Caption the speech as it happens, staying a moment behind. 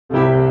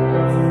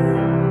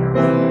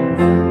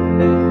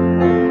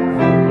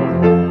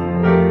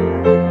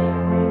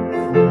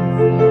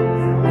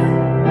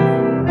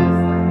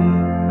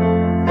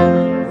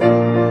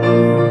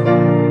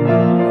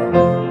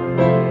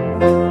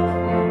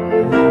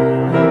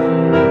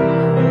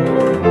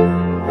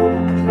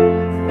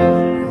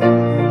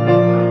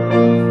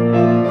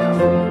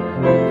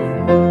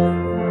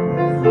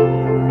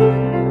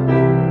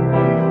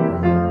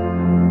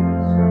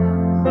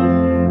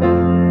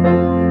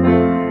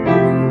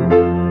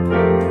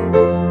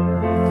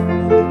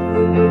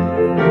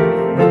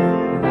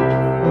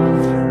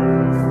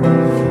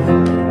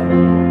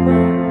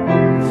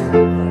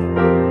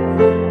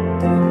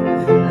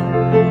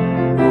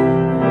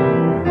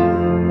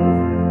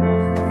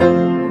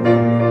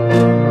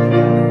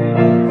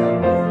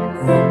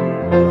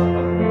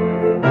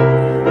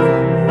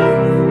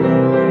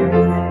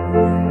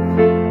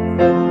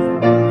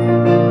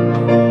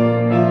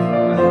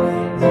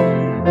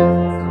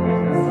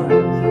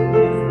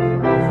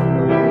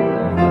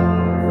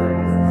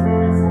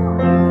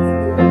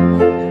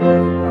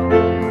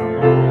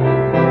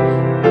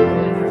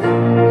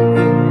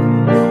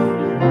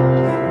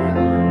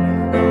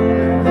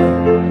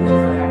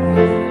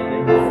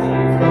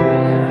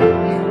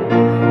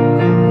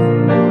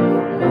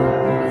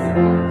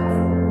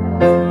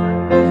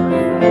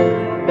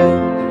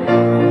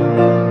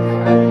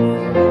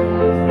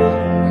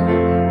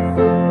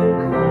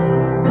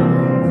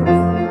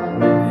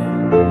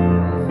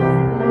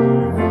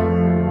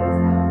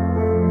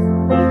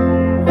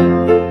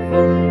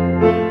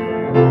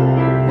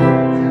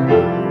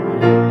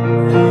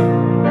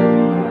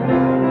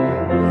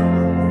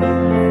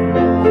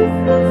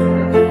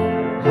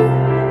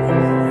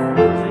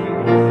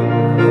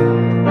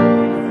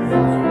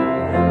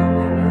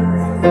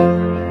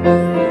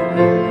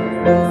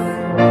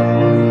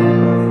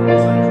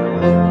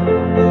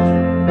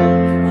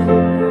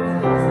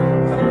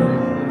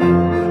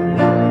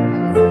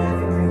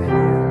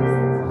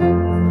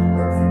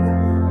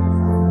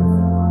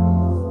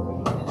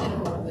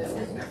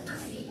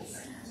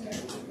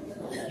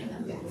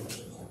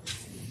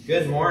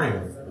Good morning.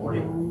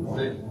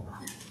 Morning.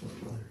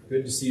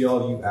 Good to see all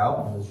of you out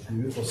on this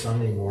beautiful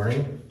Sunday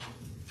morning.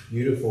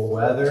 Beautiful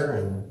weather,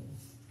 and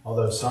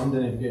although some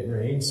didn't get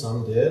rain,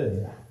 some did,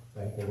 and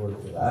thank the Lord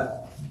for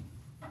that.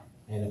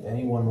 And if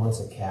anyone wants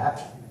a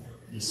cat,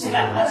 he's sitting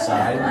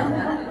outside.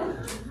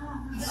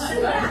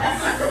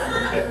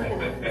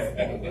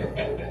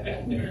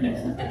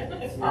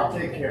 I'll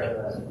take care of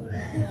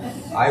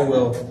that. I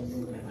will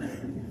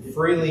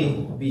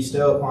freely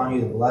bestow upon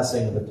you the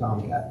blessing of the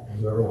tomcat,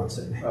 whoever wants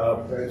it.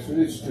 Pastor,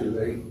 it's too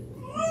late.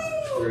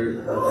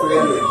 Our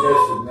family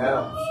just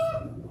announced,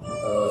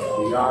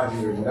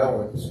 beyond your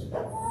knowings,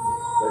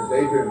 that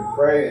they've been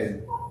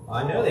praying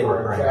I know they were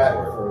for a praying cat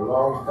for it. for a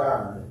long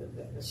time.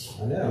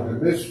 I know.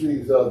 And the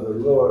mysteries of the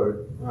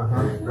Lord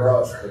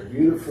brought a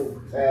beautiful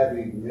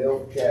tabby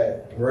milk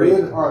cat, Great.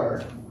 good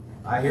hunter,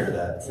 I hear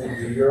that.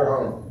 into your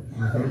home.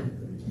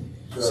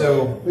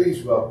 So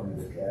please welcome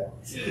the cat.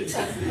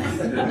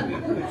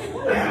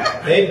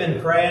 They've been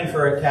praying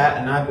for a cat,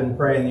 and I've been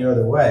praying the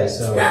other way,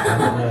 so I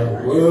don't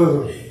know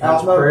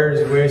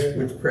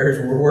which prayers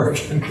were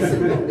working.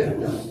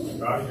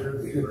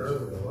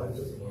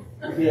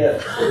 Yeah.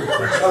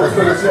 I was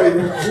going to say,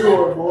 two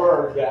or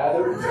more are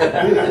gathered.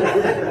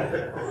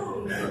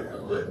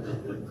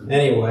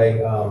 Anyway,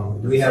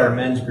 we had our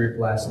men's group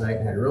last night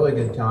and had a really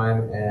good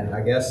time, and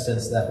I guess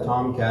since that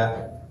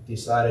tomcat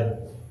decided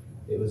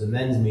it was a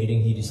men's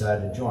meeting, he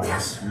decided to join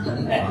us.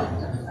 And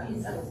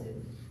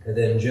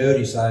then Joe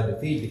decided to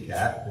feed the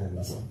cat, and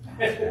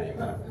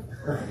anyway,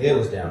 it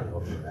was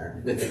downhill from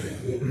there.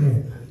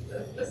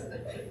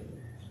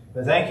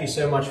 But thank you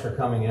so much for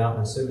coming out,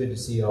 and it's so good to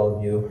see all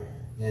of you.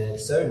 And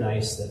it's so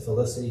nice that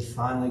Felicity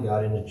finally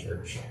got into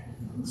church.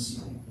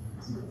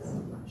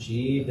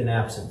 She'd been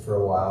absent for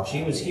a while.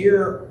 She was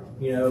here,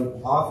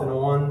 off and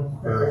on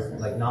for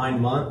like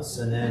 9 months,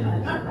 and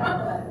then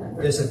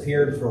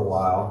disappeared for a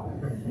while.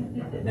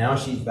 Now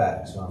she's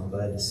back, so I'm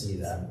glad to see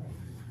that.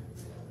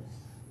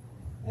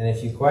 And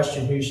if you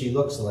question who she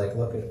looks like,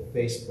 look at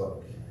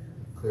Facebook.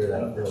 Clear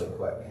that up really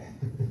quick.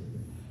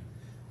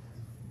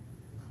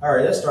 All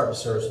right, let's start the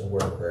service with a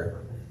word of prayer.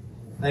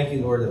 Thank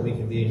you, Lord, that we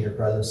can be in your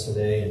presence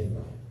today and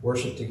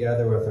worship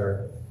together with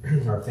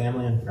our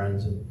family and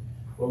friends. And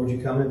Lord, would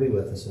you come and be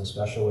with us in a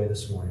special way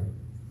this morning?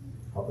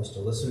 Help us to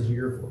listen to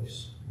your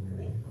voice. In your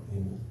name,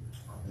 amen.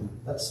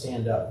 Let's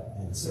stand up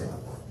and sing.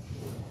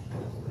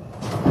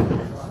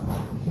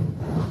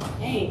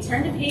 Okay,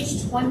 turn to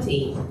page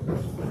 20.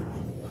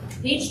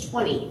 Page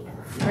 20,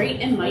 Great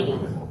and Mighty.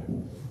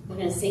 We're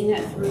going to sing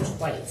that through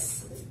twice.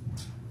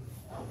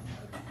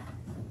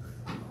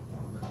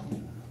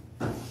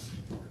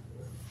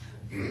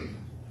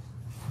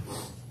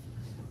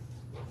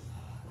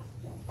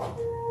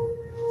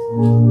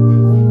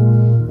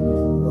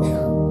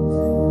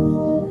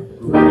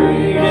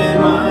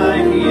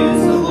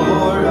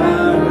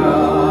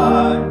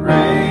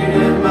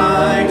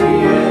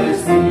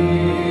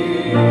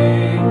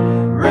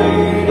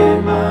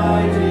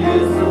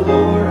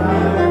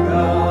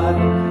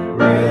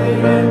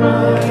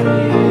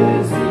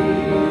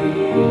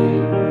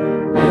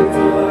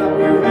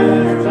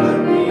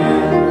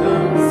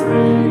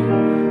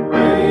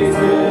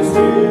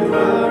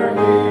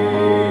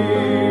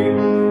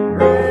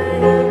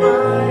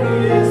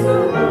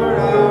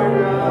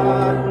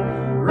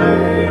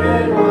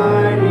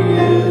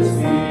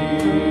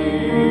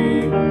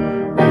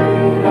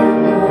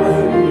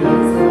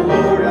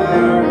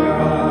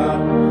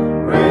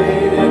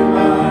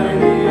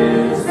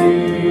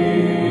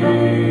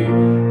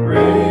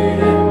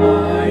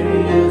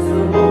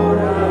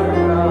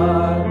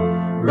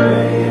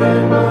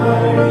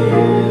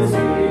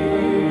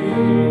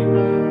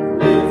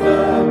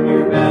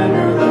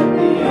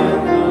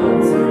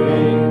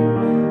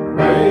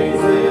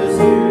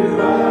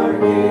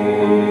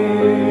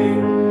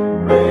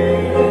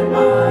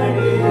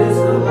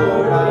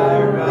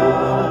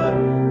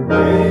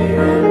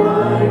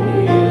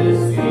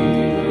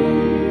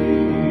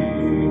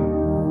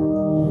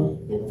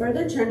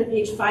 Turn to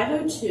page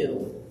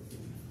 502.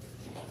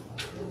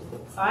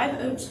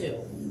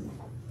 502.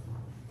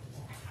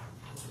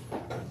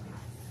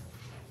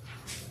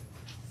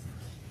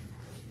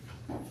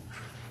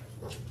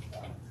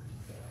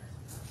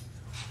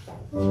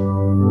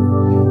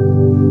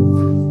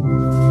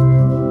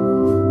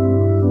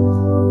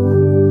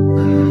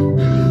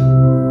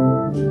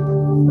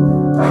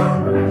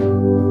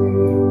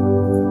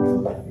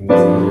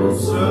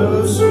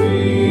 So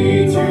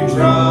sweet to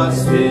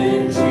trust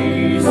in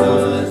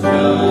Jesus,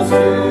 just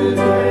to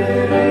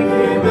take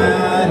him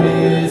at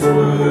his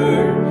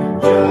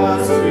word,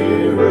 just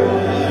to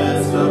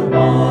rest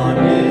upon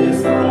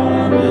his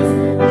promise,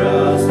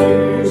 just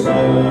to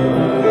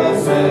serve,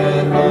 thus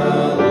said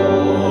the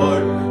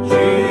Lord.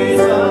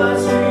 Jesus,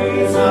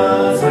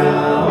 Jesus,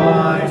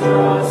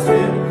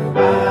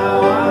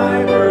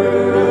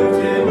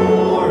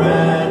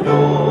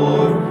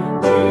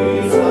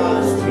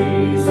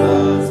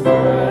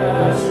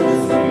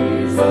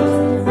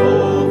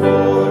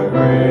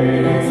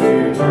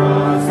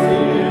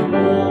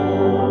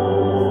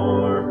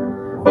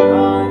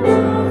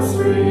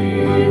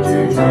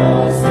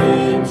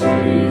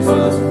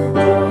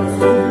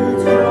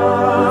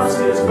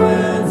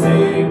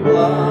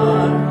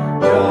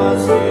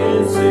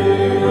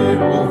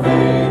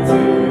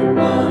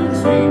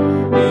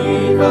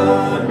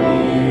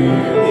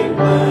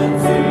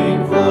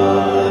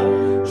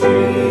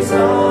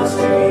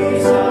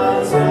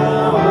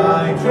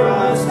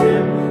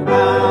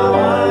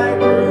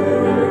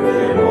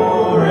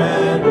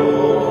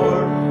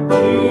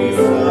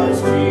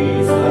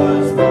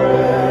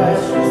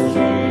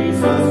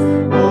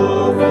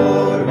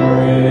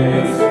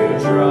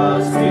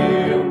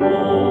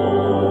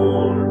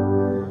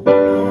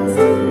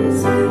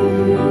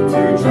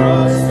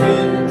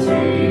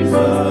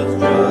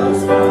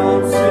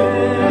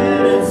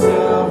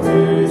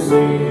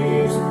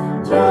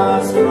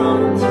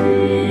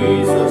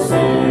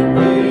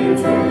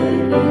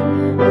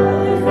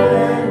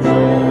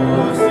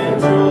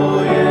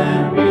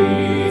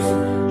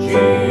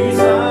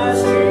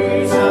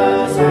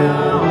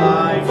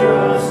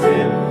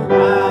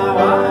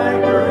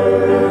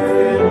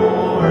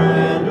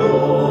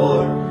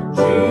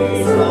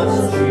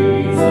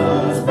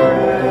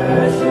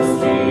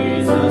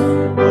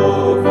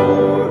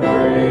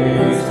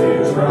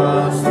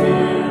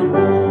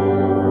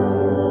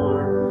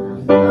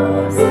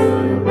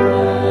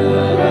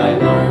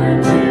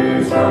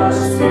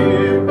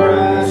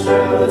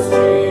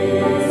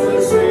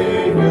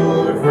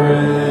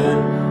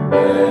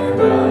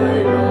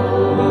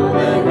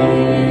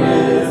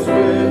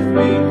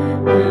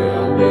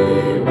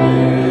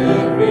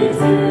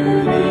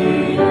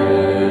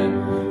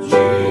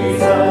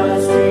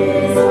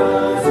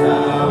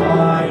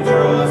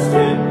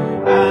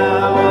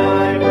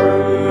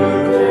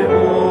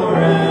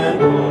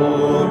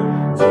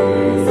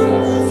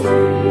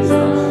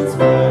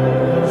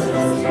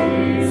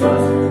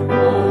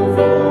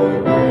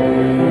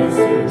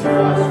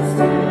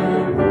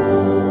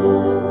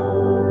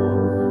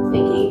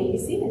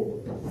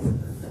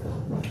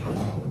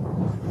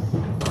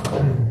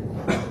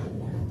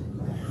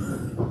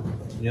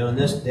 You know, in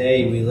this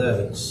day we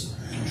live,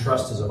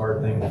 trust is a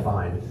hard thing to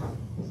find.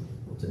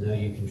 To know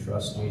you can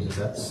trust Jesus,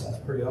 that's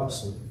pretty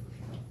awesome.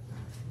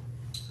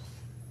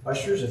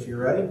 Ushers, if you're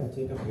ready, we'll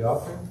take up the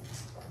offering.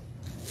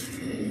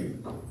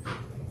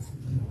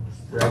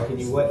 Greg, can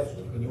you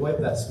wipe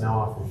that smell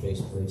off your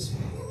face, please?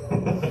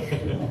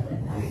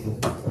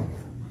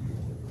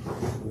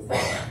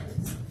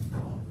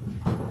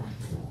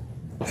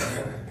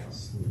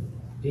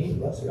 Dean,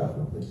 bless the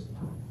offering, please.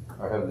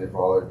 Our Heavenly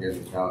Father,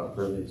 give us now the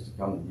privilege to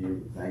come to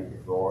you. Thank you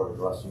for all the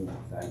blessings.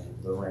 Thank you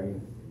for the rain.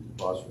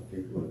 Bless the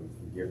people who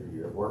give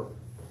you your work.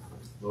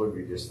 Lord,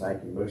 we just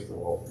thank you most of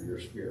all for your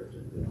spirit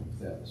that lives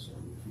within us.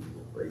 And we keep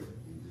you great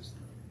in Jesus'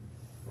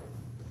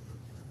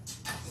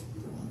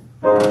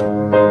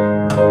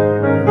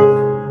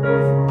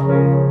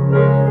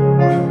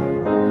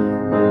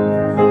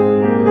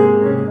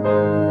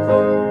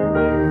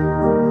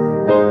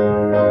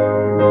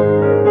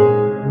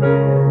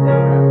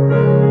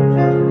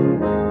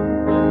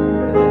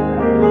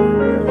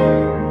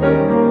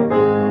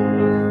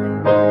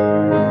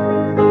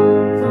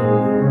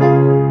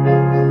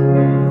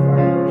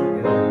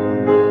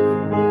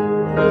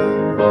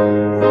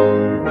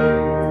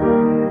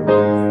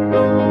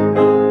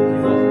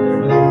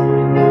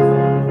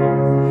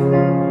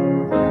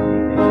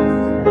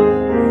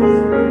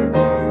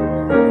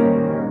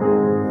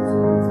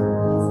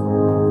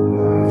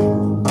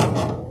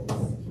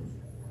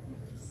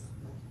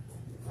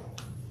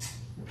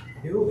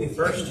 Who will be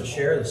first to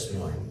share this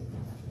morning?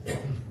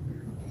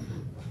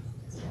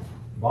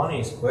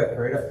 Bonnie's quick,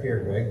 right up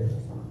here, Greg.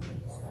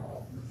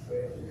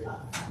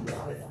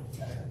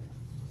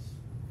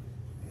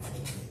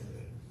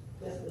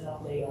 Just an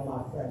update on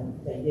my friend.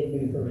 They did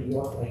move her to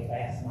York late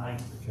last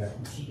night. Okay.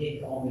 She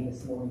did call me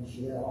this morning.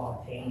 She had a lot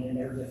of pain, and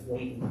they're just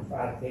waiting to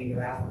try to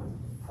figure out.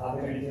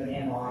 They're going to do an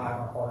MRI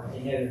on her heart. They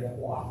know there's a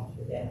blockage,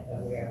 but they don't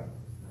know where.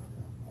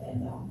 And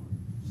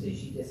so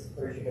she just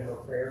appreciated her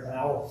prayers. And I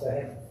also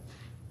have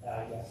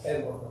a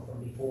co-worker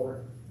from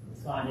before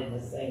was kind of in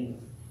the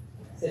same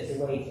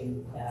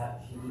situation.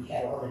 She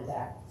had a heart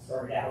attack,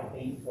 started out with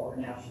pain for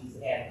her. Now she's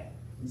had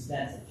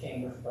extensive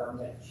chamber sperm,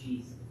 but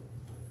she's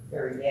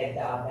very bad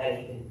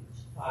diabetic, and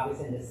I was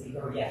in to see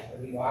her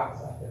yesterday. Well, I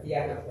was up with the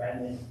other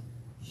friend, and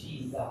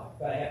she's going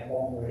to have a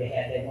long road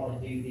ahead. They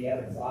want to do the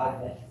other side,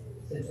 but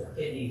since her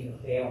kidneys are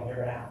failing, they're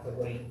going to have to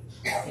wait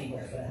to see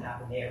what's going to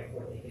happen there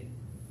before they can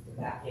go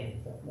back in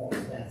and put more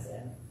stents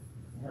in.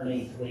 Her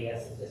name's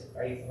Leah, so just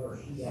pray for her.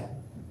 She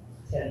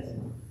attends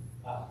an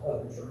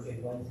other church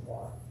in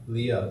Winsboro.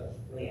 Leah.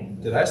 Leah.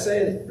 Did I say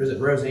it? Is it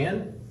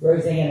Roseanne?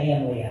 Roseanne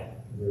and Leah.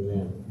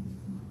 Roseanne.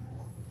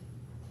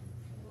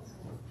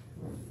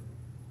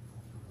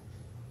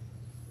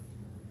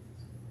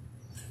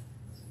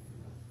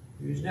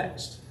 Who's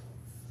next?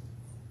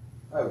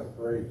 I have a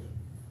praise.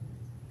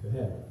 Go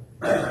ahead.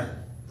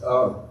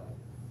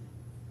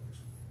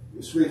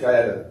 This week I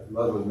had a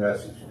lovely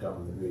message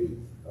come to me,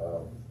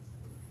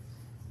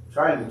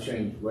 trying to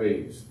change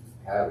ways,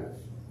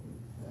 habits.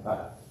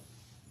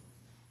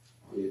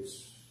 It's,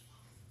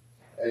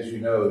 as you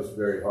know, it's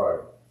very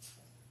hard.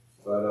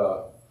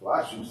 But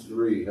Colossians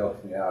 3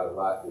 helped me out a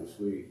lot this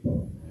week,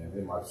 and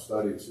in my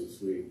studies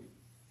this week,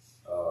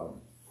 I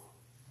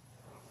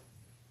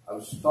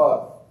was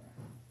taught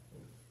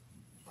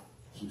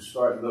to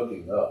start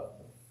looking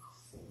up.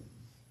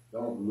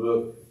 Don't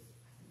look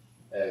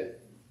at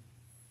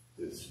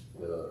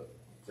the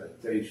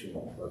temptation,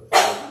 but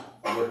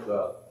look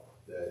up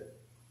that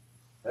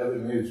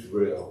heaven is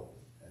real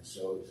and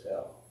so is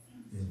hell.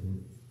 Mm-hmm.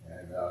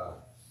 And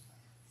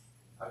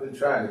I've been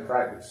trying to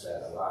practice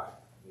that a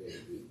lot.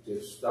 It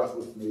just stuck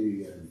with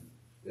me and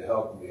it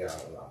helped me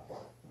out a lot.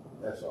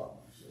 That's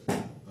all. So,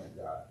 thank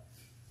God.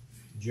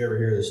 Did you ever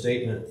hear the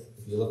statement,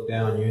 if you look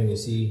down, you only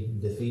see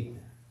defeat?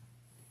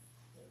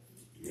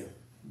 Yeah.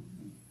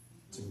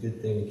 It's a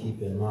good thing to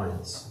keep in mind.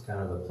 It's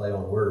kind of a play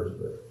on words,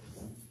 but.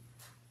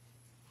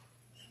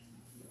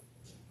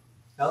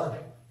 Helen?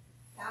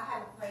 I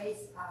have a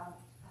praise. I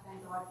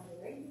thank God for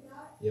the rain we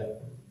got.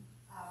 Yep.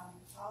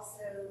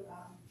 Also,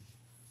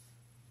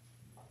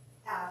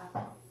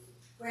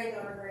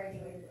 granddaughter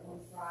graduated on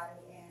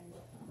Friday, and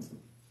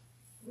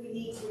we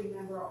need to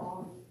remember all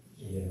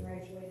the kids that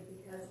graduated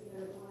because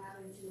they're going out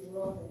into the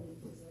world, and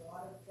there's a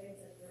lot of things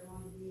that they're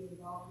going to be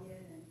involved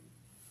in,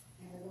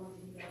 and they're going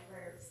to need our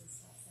prayers and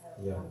stuff. So,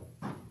 Yeah.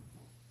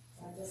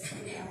 So I just,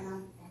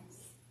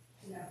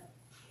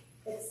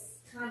 it's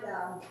kind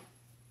of.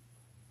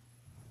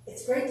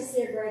 It's great to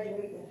see her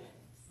graduate, but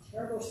it's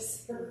terrible to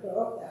see her grow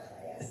up that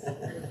fast.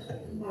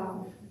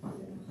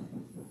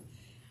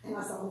 And I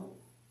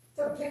took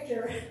a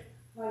picture,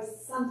 my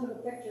son took a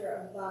picture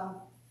of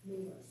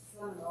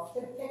son-in-law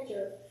took a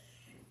picture,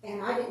 and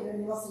I didn't know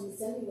Nelson and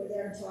Cindy were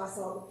there until I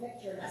saw the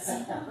picture, and I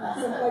said,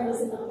 somebody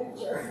was in the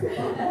picture.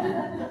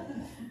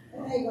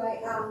 And anyway,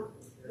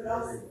 but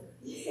also,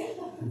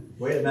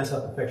 Way to mess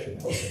up the picture.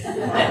 And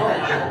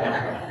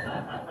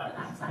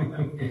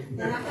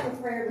I have a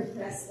prayer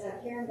request.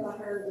 Karen got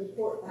her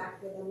report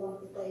back with a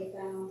lump that they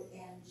found,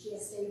 and she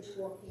has stage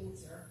 4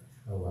 cancer.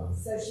 Oh, wow.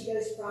 So she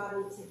goes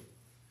Friday to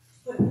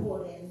put a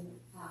cord in,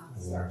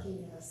 start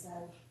chemo, so.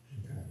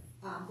 Okay.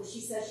 But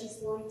she says she's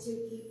going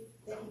to keep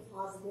thinking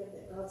positive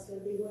that God's going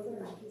to be with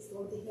her and He's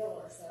going to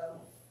heal her,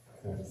 so.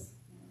 Okay. Just,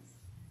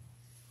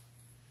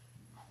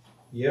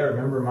 Yeah, I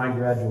remember my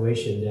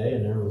graduation day,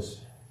 and there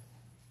was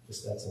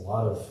that's a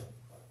lot of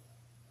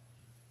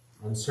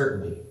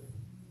uncertainty.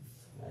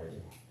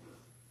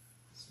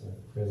 So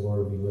pray the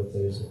Lord be with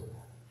those.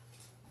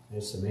 I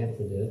know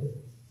Samantha did,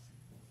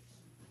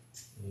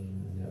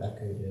 and I know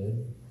Echo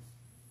did.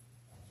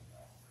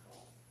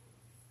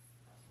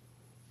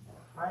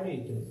 Heidi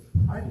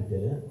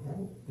didn't,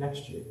 right?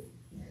 Next year.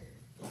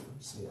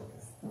 Let's see,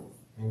 okay.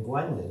 And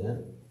Gwen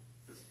didn't.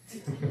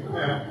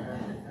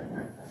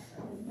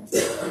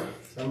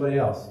 Somebody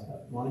else.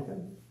 Monica?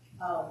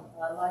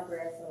 My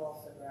grandson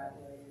also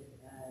graduated,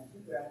 and he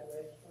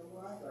graduated from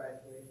where I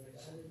graduated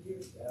 100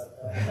 years ago.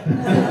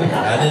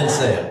 I didn't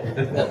say it.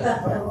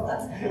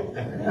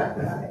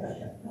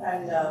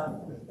 And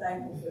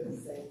thankful for the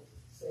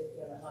safety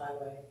on the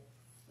highway,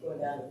 going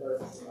down to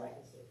Berkeley,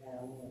 Lancaster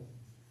County.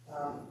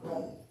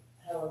 Like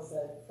Helen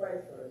said, pray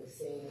for the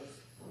seniors.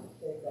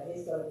 That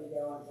he's going to be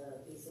going to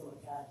Diesel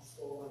Mechanic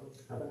School, and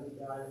he's going to be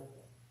driving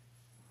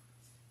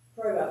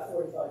probably about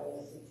 45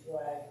 minutes each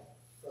way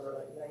for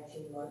like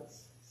 19 months.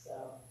 So,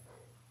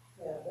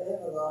 yeah, they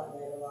have a lot, and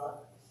they have a lot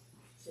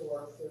to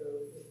work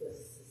through with this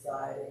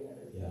society and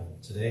everything. Yeah,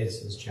 today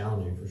is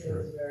challenging for sure.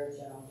 It's very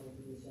challenging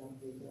for these young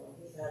people.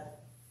 He's had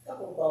a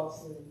couple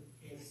bumps in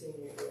his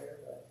senior year,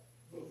 but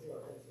he's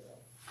working through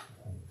it.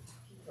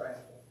 Keep praying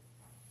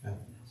for him.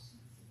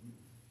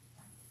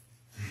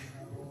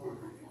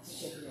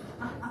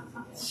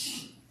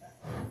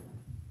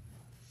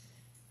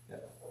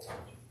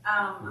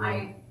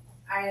 Yeah.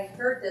 I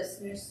heard this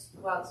news,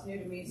 well, it's new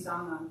to me,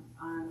 song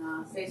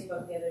on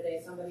Facebook the other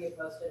day. Somebody had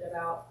posted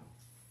about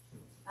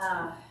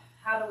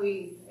how do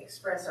we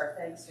express our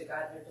thanks to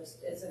God. There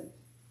just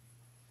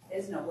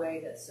isn't a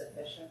way that's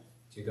sufficient.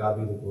 To God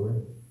be the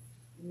glory?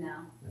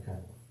 No. Okay.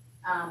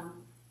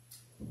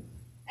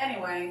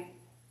 Anyway,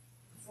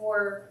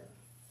 for,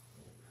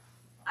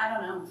 I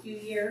don't know, a few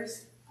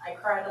years, I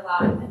cried a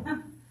lot.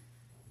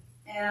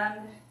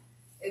 And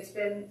it's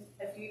been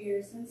a few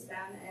years since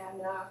then,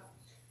 and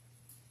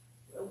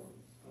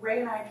Ray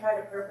and I try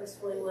to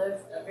purposefully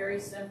live a very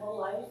simple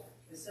life,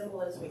 as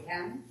simple as we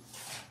can.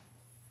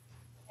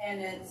 And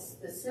it's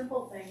the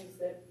simple things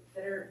that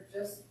are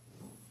just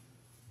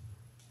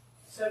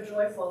so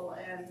joyful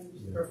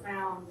and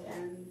profound,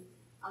 and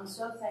I'm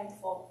so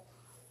thankful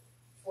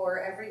for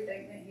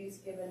everything that he's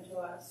given to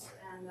us.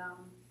 And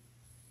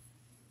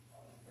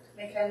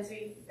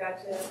Mackenzie got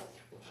to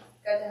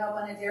help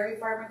on a dairy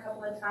farm a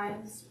couple of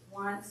times,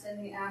 once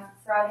in the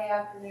Friday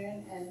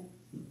afternoon and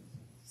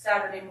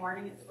Saturday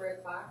morning at 3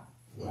 o'clock.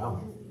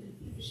 Wow.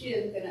 She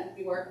isn't going to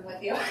be working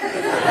with you. Not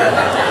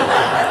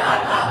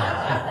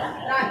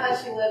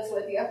unless she lives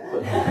with you.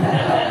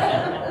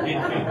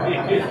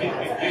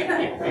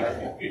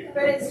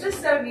 But it's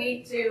just so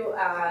neat to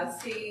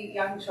see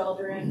young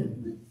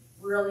children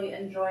really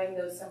enjoying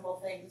those simple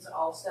things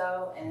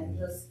also, and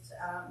just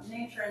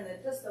nature and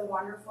just the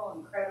wonderful,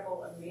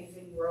 incredible,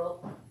 amazing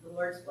world the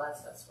Lord's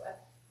blessed us with.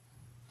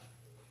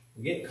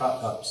 We get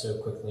caught up so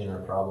quickly in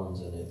our problems,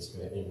 and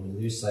we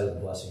lose sight of the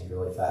blessings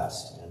really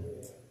fast. And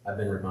I've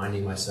been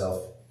reminding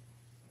myself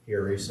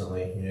here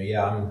recently,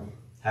 I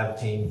have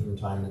pain from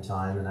time to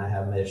time, and I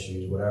have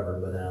issues, whatever,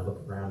 but then I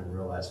look around and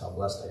realize how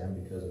blessed I am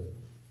because of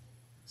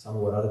some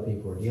of what other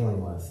people are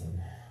dealing with.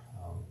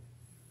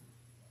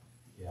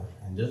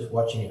 And just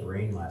watching it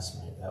rain last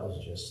night, that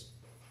was just...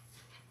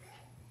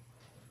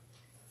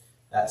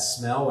 That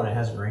smell when it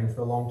hasn't rained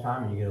for a long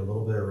time and you get a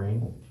little bit of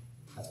rain,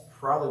 that's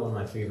probably one of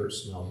my favorite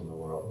smells in the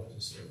world.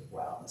 Just like,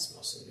 wow, that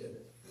smells so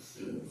good.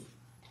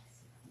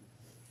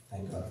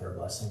 Thank God for our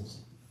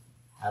blessings.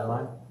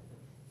 Adeline?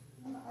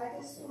 I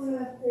just want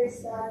to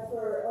praise God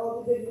for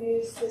all the good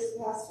news this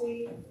past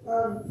week.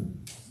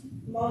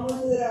 Mom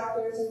went to the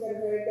doctors and got a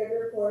very good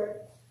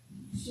report.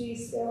 She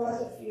still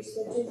has a few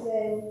stitches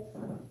in,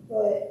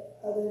 but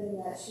other than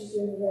that, she's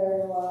doing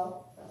very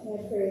well. And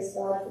I praise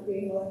God for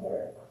being with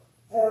her.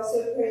 I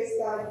also praise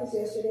God because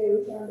yesterday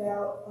we found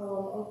out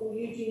Uncle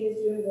Eugene is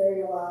doing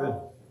very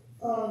well.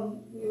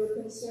 We were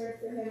concerned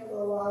for him for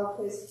a while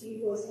because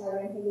he was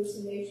having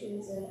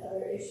hallucinations and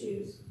other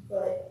issues,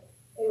 but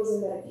it was a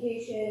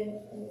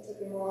medication and it took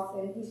him off,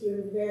 and he's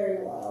doing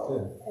very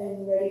well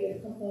and ready to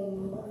come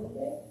home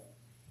Monday.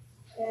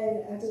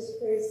 And I just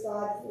praise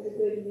God for the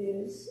good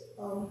news.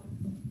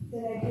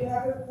 Then I do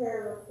have a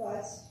prayer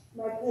request.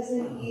 My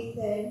cousin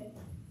Ethan,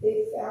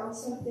 they found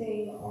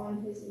something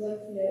on his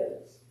lymph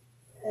nodes,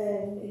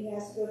 and he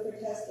has to go for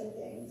tests and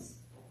things.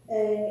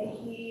 And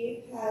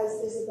he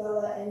has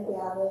Isabella and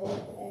Gavin,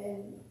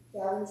 and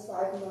Gavin's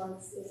 5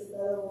 months,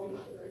 Isabella will be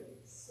 3.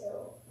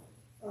 So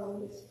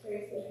just pray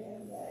for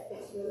him that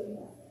it's really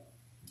nothing.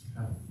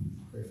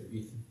 Pray for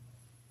Ethan.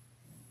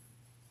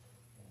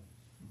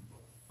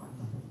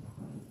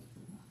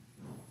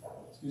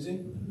 Susie?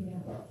 Yeah,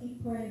 keep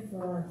praying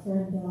for our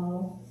friend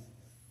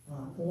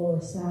Dolores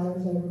Lois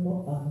Sowers over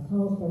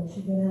Colesburg.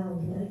 She got out of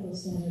the medical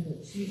center,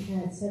 but she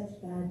had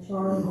such bad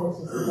charge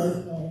versus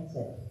both legs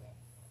that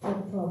I had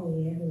to call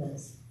the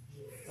ambulance.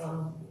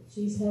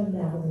 She's home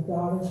now with her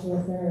daughter's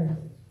with her,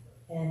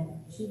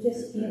 and she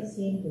just can't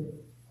seem to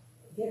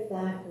get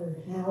back her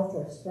health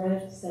or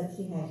strength since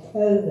she had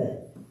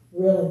COVID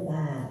really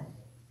bad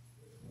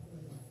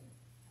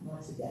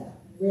months ago,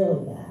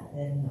 really bad.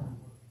 And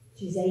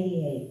she's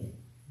 88.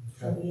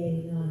 She'll be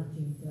 89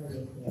 June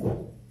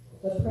 30th.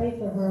 But pray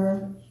for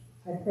her.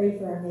 I pray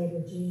for our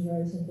neighbor Jean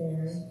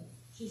Rosenberry.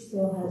 She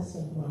still has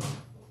some,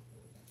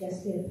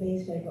 just get a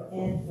pacemaker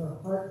and her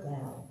heart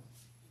valve.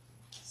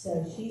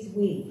 So she's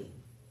weak.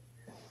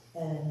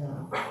 And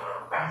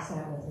I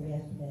sat with her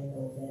yesterday a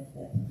little bit,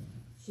 but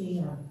she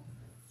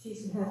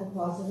has a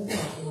positive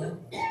outlook,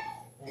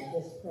 and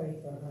just pray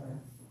for her.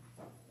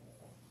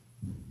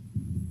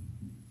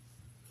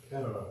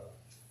 Kind of a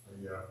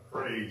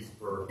praise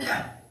for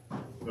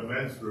the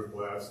men's group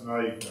last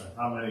night,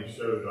 how many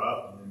showed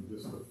up, I mean,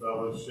 just the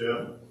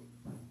fellowship.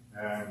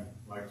 And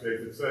like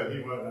Jacob said, he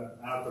went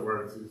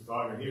afterwards, he was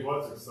talking, he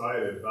was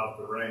excited about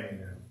the rain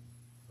and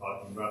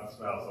talking about the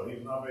spouse, so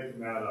he's not making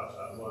that up.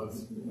 That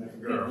was, I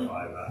can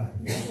verify that.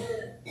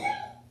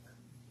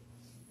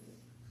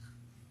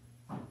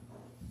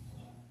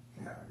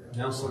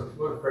 Nelson.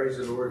 What a praise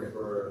the Lord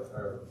for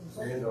our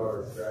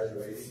granddaughter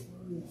graduating.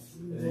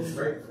 And it's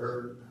great for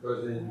her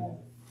because in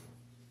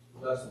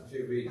less than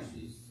 2 weeks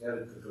she's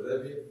headed to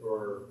Bolivia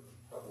for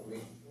a couple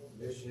week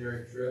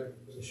missionary trip.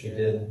 So she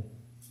did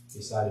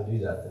decide to do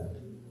that then.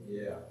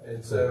 Yeah,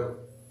 and so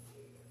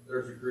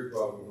there's a group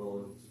of them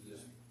going to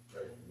just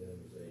pray for them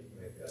as they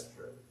make that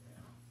trip.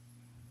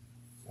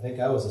 I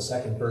think I was the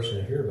second person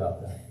to hear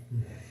about that.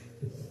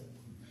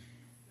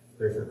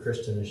 Pray for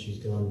Kristen as she's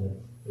going to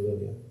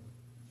Bolivia.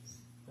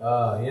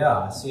 Yeah,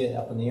 I see it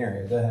up in the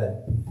area. Go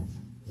ahead.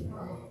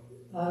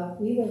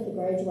 We went to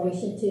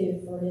graduation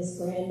too for his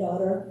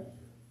granddaughter,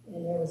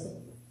 and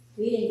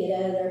we didn't get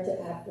out of there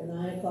till after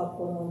 9 o'clock,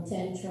 going on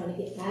 10, trying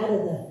to get out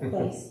of the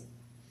place.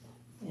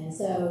 And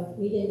so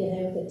we didn't get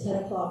home until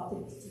 10 o'clock to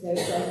go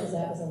to bed, because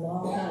that was a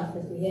long time,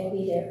 because we had to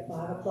be there at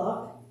 5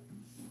 o'clock.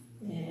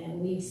 And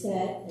we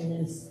sat in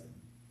those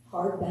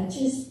hard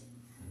benches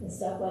and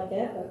stuff like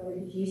that, but we're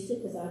used to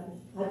it, because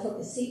I took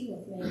a seat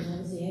with me, and I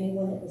was the only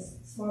one that was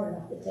smart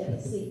enough to take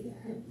a seat.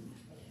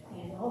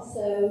 And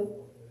also,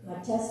 my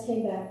test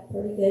came back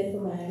pretty good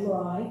for my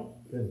MRI.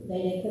 Good.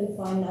 They couldn't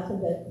find nothing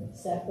but,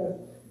 except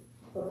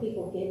for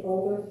people get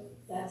older,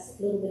 that's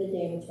a little bit of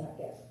damage back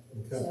there.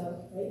 Okay.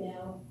 So right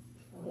now,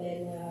 I'm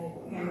glad my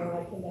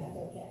MRI came back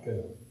okay.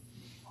 Good.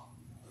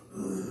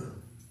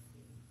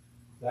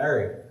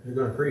 Larry, you're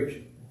going to preach.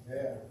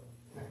 Yeah.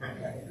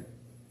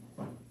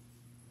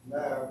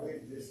 No,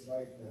 we'd just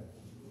like to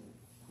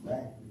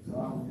thank the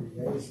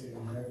congregation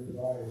and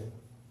everybody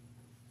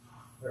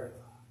for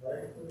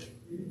praying for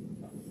you.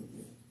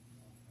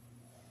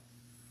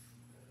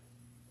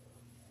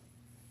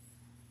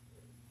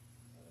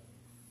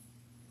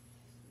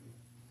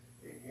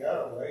 You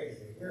got a ways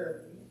to hear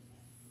me.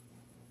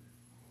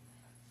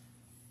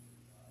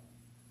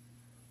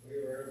 We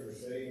were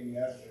overseeing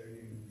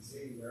yesterday, you can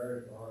see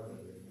very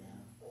positive now.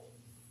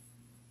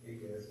 He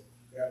just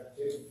got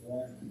 2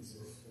 appointments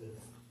this week.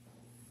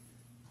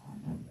 I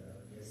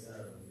guess I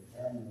will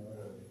determine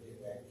whether to get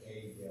that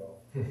cage off.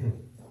 If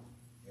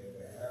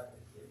they have to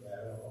get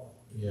that off.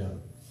 Yeah.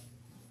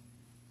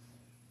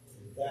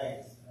 And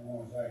thanks. I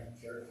want to thank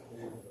the church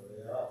too for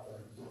the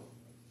offering.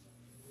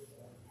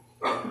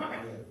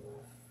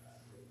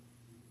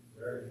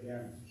 Very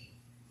generous.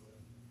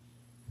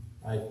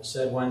 I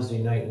said Wednesday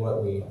night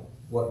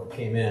what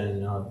came in,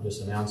 and I'll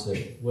just announce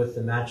it. With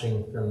the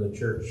matching from the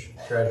church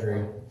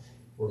treasury,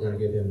 we're going to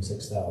give him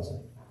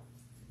 $6,000.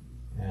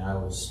 And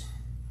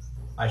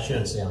I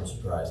shouldn't say I'm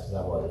surprised, because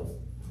I wasn't,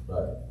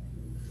 but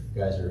you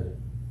guys are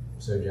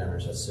so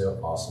generous. That's so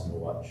awesome to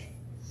watch.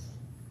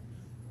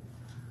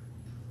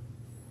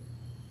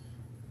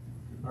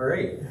 All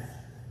right,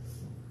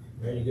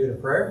 ready to go to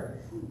prayer?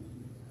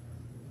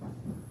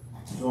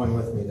 Join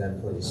with me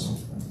then,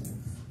 please.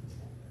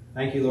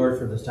 Thank you, Lord,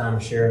 for this time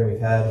of sharing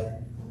we've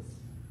had.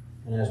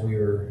 And as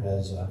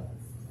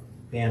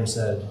Pam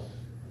said,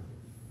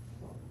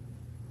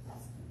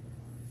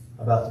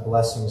 about the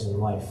blessings in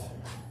life.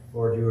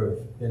 Lord, you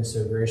have been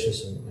so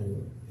gracious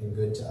and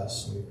good to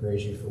us, and we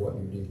praise you for what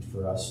you did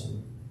for us.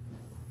 And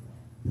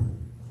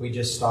if we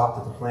just stopped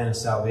at the plan of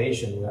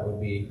salvation, that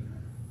would be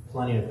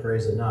plenty of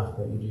praise enough,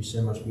 but you do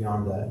so much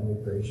beyond that, and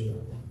we praise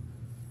you.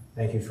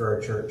 Thank you for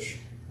our church,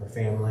 our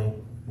family.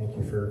 Thank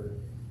you for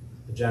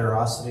the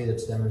generosity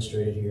that's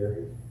demonstrated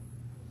here.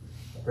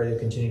 I pray that you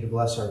continue to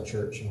bless our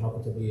church and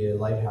help it to be a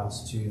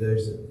lighthouse to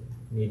those that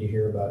need to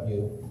hear about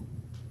you.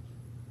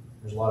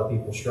 There's a lot of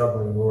people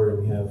struggling, Lord,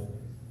 and we have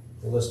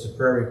a list of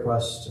prayer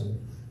requests, and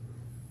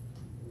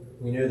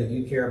we know that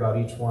you care about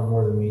each one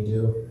more than we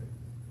do.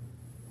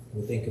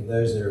 We think of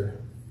those that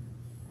are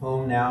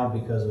home now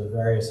because of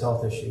various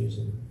health issues,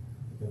 and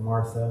think of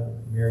Martha,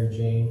 Mary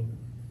Jane,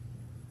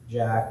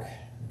 Jack,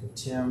 think of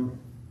Tim.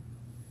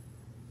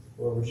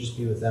 Lord, would you just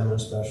be with them in a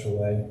special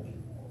way.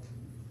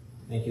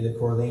 Thank you that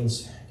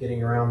Corlene's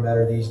getting around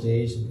better these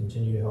days, and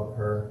continue to help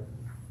her.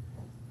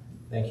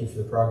 Thank you for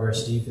the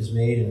progress Steve has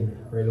made, and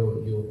pray, Lord,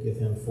 that you'll give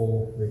him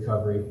full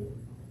recovery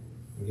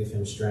and give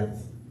him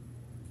strength.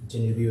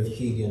 Continue to be with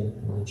Keegan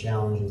and the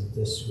challenges that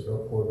this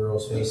poor girl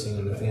is facing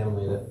and the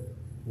family that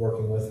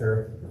working with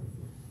her.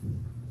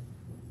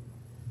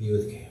 Be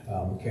with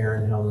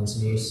Karen,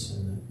 Helen's niece,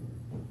 and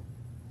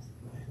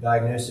the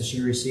diagnosis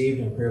she received,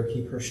 and pray to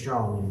keep her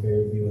strong and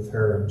be with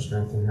her and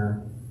strengthen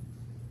her.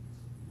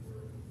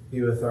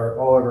 Be with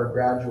all of our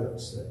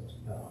graduates that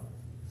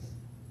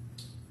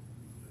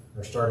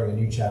are starting a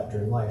new chapter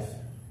in life.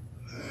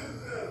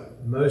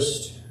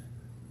 Most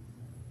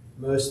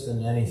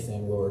than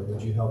anything, Lord,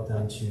 would you help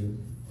them to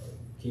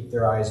keep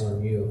their eyes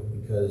on you,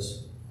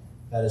 because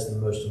that is the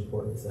most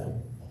important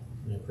thing.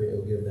 And I pray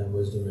you'll give them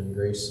wisdom and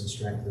grace and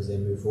strength as they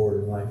move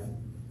forward in life.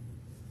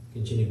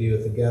 Continue to be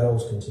with the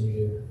Gettles.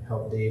 Continue to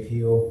help Dave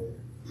heal,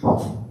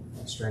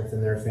 strengthen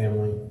their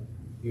family.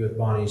 Be with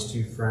Bonnie's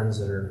two friends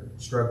that are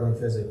struggling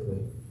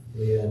physically,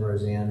 Leah and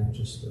Roseanne.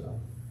 Just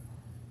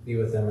be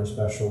with them in a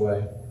special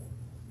way.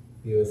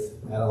 Be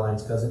with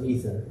Adeline's cousin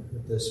Ethan,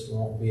 that this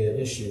won't be an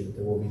issue, that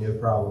there will be no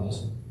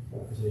problems.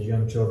 As his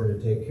young children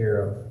to take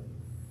care of.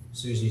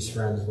 Susie's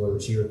friends, Lord,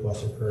 that she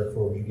requested prayer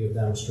for, would you give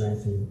them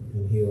strength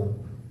and healing.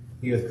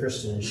 Be with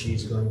Kristen as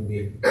she's going to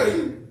be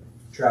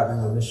traveling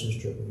on a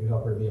missions trip. Would you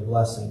help her to be a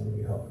blessing? Would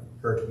you help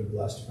her to be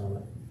blessed from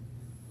it?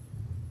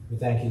 We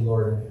thank you,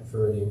 Lord,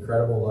 for the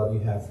incredible love you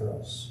have for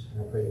us.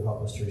 And I pray you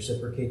help us to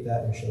reciprocate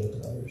that and show it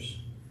to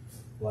others.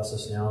 Bless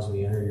us now as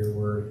we enter your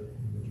word.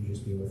 Would you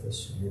just be with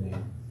us in your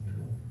name?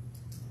 Amen.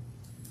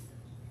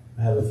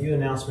 I have a few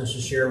announcements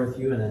to share with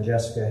you, and then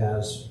Jessica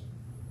has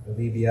a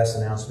VBS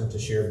announcement to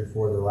share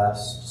before the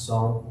last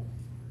song.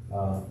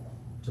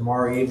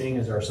 Tomorrow evening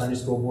is our Sunday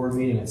school board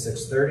meeting at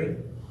 6:30.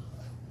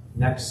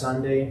 Next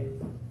Sunday,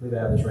 I believe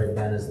I have this right,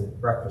 Ben, is the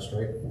breakfast,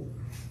 right?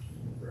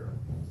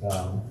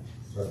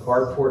 Our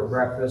carport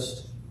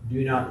breakfast.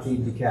 Do not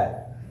feed the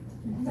cat.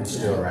 He's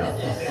still around.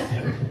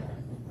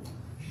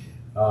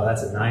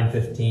 That's at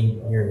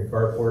 9:15 here in the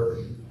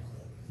carport.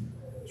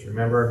 Just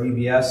remember our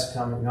VBS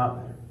coming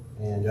up,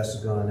 and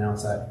Jessica's going to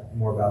announce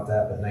more about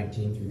that, but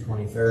 19th through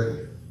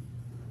 23rd.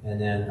 And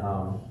then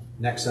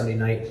next Sunday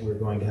night, we're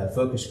going to have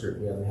focus group.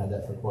 We haven't had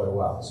that for quite a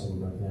while, so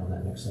we're going to plan on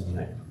that next Sunday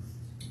night.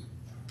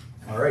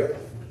 All right.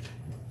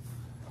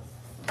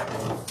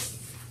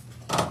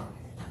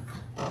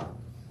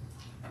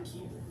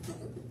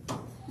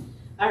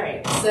 All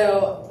right,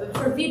 so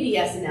for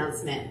VBS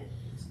announcement,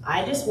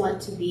 I just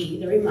want to be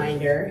the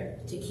reminder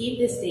to keep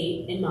this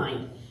date in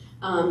mind.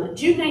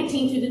 June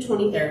 19th through the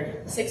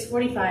 23rd,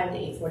 6:45 to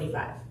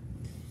 8:45.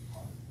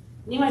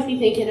 You might be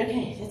thinking,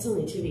 okay, that's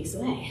only 2 weeks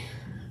away.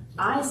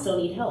 I still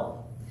need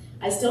help.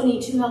 I still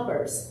need 2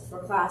 helpers for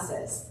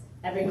classes.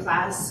 Every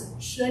class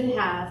should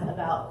have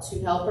about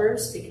 2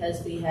 helpers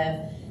because we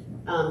have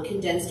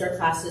condensed our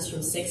classes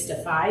from 6 to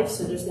 5,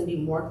 so there's going to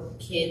be more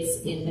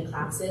kids in the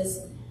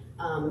classes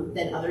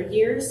than other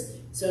years.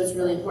 So it's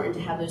really important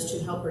to have those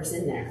 2 helpers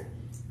in there,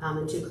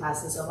 and 2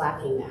 classes are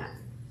lacking that.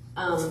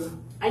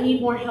 I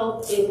need more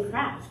help in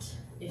craft,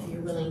 if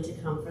you're willing to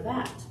come for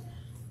that.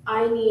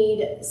 I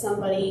need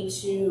somebody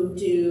to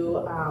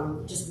do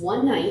just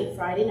one night,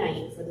 Friday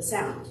night, for the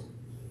sound.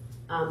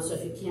 So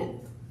if you can't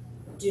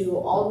do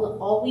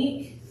all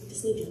week, you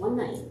just need one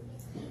night.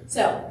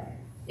 So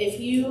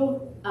if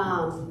you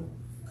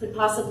could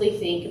possibly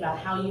think about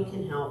how you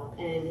can help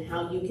and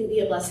how you can be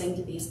a blessing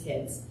to these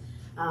kids,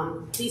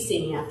 please see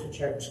me after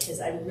church,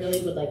 because I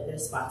really would like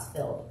those spots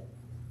filled.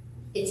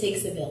 It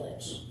takes a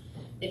village.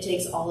 It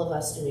takes all of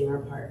us doing our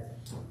part.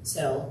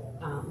 So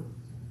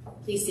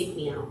please seek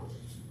me out.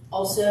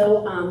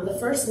 Also, the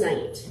first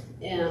night,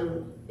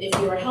 if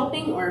you're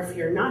helping or if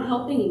you're not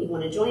helping and you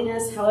want to join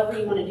us, however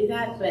you want to do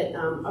that, but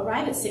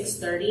arrive at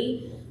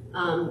 6:30,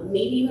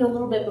 maybe even a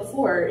little bit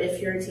before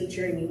if you're a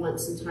teacher and you want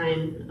some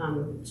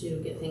time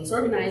to get things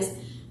organized.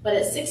 But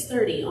at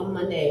 6:30 on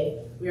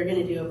Monday, we are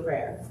going to do a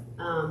prayer.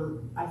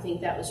 I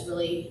think that was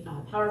really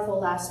powerful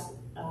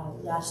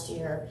last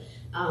year.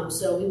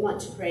 So we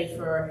want to pray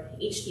for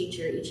each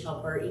teacher, each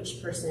helper,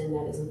 each person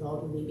that is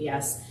involved in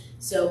VBS.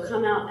 So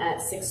come out at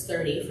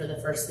 6:30 for the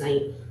first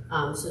night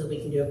so that we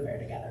can do a prayer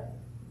together.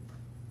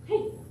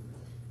 Okay,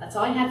 that's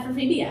all I had for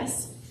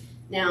VBS.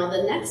 Now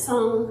the next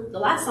song, the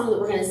last song that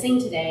we're going to sing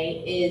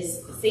today is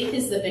Faith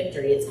is the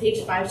Victory. It's page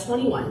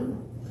 521.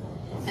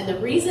 And the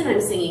reason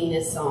I'm singing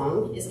this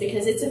song is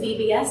because it's a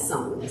VBS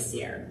song this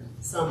year.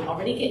 So I'm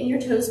already getting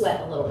your toes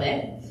wet a little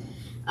bit.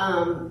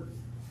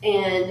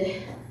 And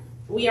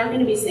we are going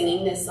to be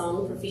singing this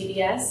song for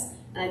VBS.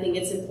 And I think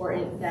it's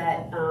important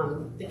that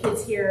the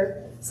kids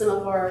hear some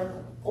of our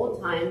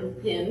old-time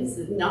hymns,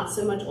 not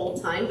so much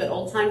old-time, but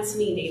old-time to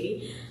me,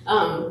 maybe,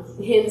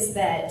 hymns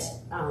that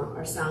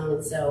are sung.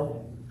 And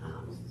so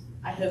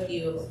I hope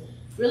you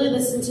really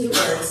listen to the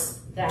words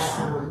that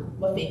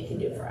what faith can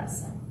do for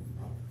us.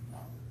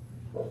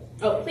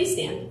 Oh, please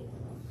stand.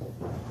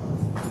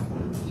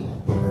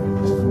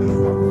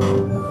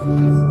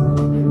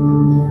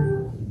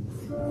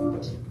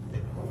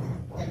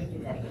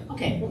 do that again.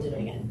 Okay, we'll do it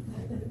again.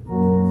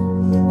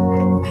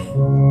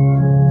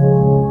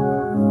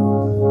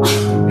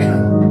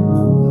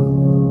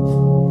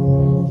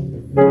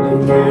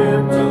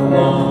 Encamped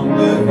along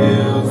the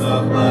hills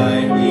of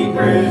light, ye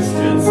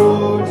Christian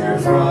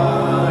soldiers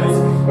rise,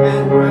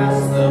 and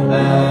rest the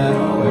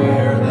battle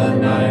ere the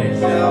night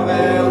shall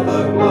veil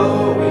the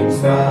glowing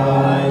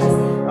skies.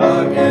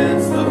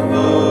 Against the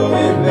foe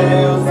in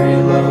vales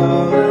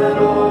below, let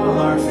all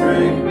our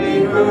strength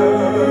be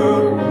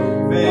hurled.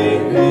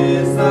 Faith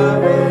is the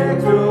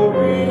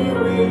victory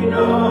we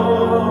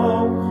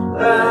know,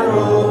 that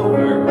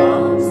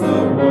overcomes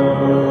the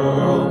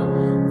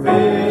world.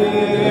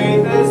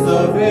 Faith is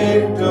the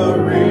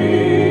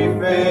victory,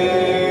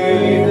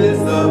 faith is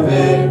the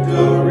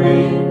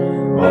victory.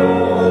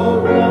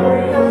 Oh,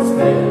 glorious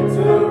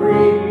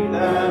victory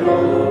that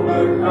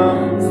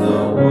overcomes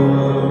the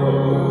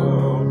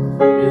world.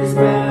 His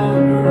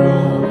banner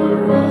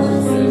over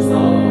us is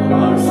on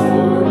our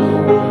sword,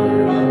 the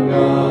word of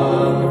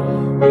God.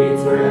 We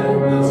tread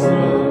this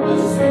road, the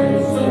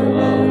streets of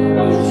love,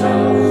 with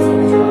shouts of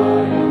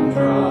triumph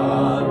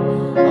trod.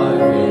 I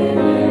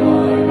feel it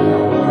like the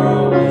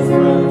world is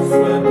rent,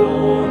 swept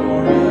on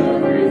o'er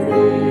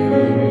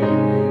everything.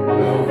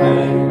 No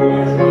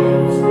vanquish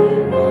rose to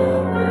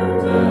conquer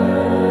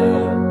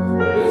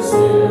death, is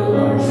still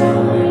our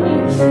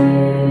shining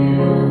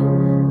shield.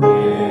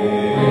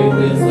 Faith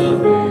is the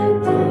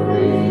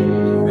victory,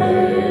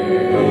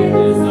 faith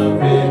is the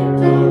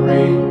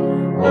victory.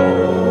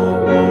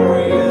 Oh,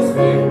 glorious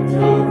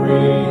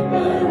victory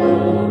that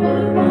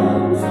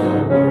overcomes the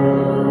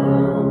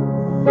world.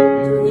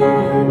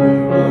 Victory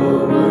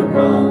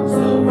overcomes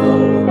the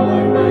foe, my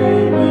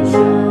raiment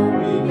shall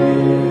we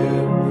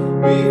give.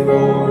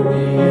 Before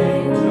the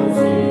angels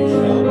he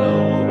shall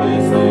know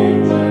his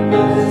age and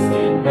best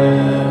in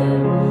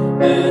man.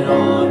 Then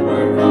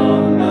onward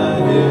from the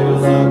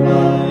hills of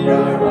light,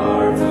 our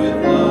hearts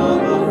with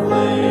love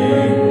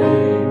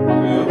aflame,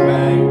 we'll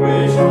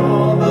vanquish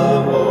all the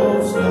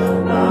host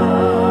of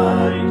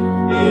night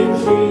in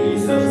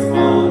Jesus'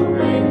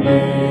 conquering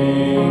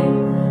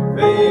name.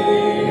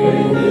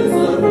 Faith is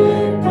the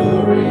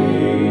victory,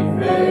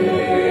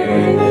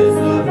 faith is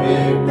the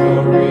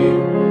victory.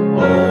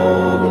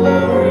 Oh,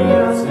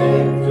 glorious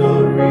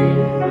victory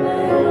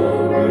that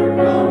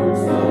overcomes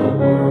the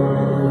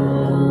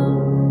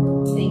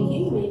world. Thank you.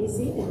 You may be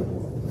seated.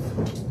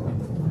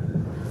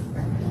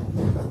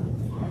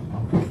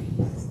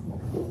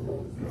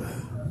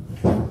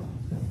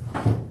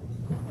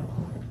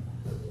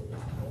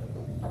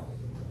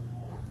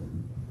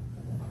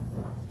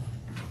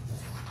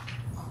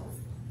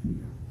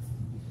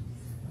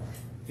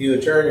 If you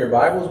would turn your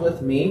Bibles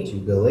with me to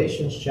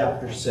Galatians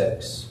chapter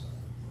 6.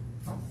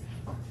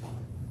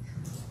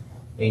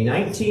 A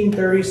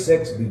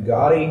 1936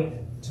 Bugatti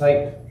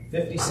Type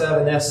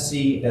 57 SC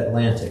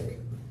Atlantic,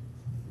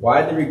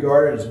 widely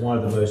regarded as one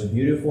of the most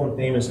beautiful and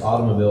famous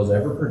automobiles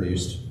ever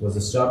produced, was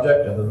the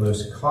subject of the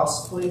most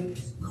costly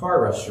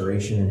car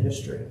restoration in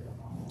history.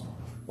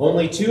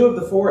 Only 2 of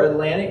the 4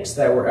 Atlantics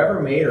that were ever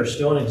made are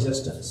still in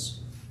existence.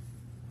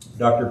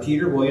 Dr.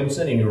 Peter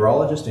Williamson, a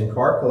neurologist and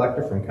car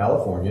collector from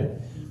California,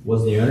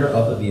 was the owner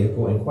of the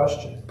vehicle in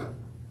question.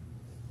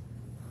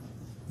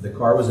 The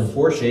car was in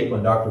poor shape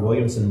when Dr.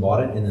 Williamson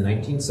bought it in the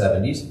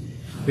 1970s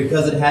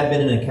because it had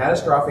been in a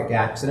catastrophic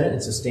accident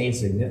and sustained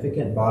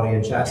significant body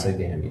and chassis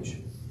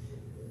damage.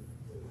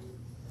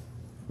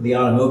 The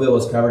automobile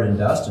was covered in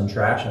dust and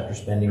trash after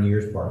spending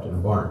years parked in a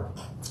barn.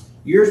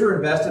 Years were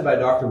invested by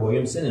Dr.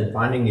 Williamson in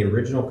finding the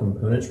original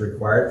components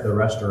required for the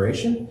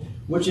restoration,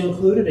 which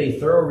included a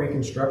thorough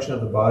reconstruction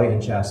of the body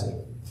and chassis.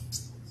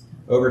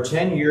 Over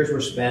 10 years were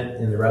spent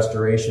in the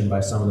restoration by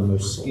some of the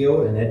most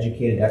skilled and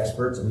educated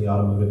experts in the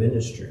automotive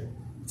industry.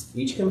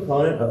 Each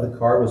component of the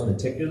car was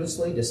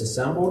meticulously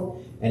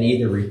disassembled and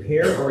either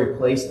repaired or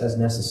replaced as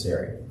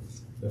necessary.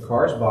 The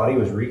car's body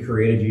was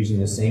recreated using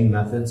the same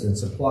methods and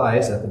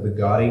supplies that the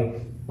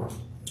Bugatti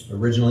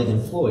originally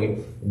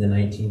employed in the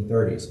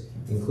 1930s,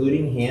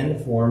 including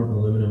hand-formed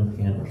aluminum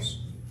panels.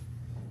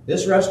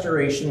 This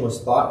restoration was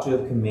thought to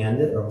have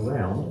commanded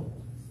around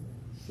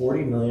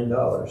 $40 million.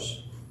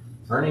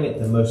 Earning it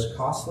the most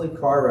costly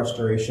car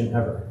restoration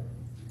ever.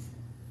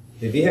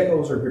 The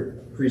vehicles were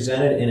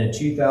presented in a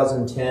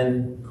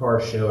 2010 car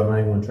show, I'm not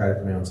even going to try to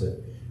pronounce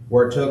it,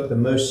 where it took the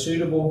most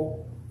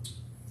suitable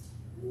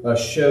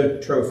show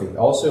trophy,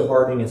 also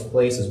hardening its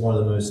place as one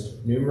of the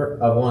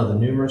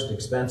numerous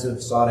expensive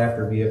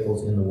sought-after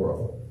vehicles in the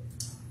world.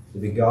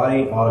 The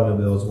Bugatti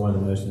automobile is one of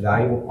the most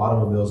valuable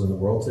automobiles in the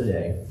world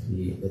today,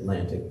 the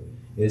Atlantic.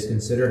 It is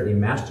considered a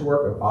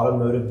masterwork of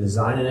automotive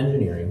design and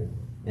engineering,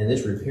 and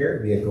this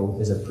repaired vehicle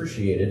is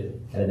appreciated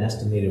at an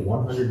estimated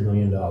 $100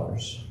 million.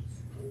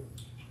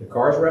 The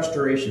car's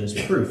restoration is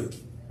proof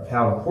of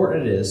how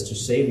important it is to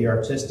save the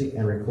artistic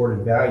and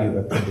recorded value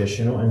of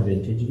traditional and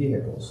vintage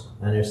vehicles.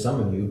 I know some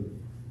of you,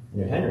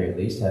 Henry at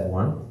least, had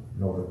one,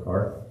 an older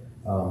car,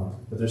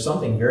 but there's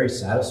something very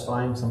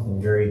satisfying, something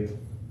very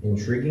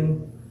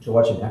intriguing to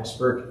watch an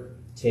expert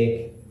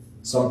take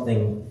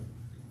something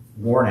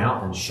worn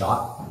out and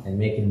shot and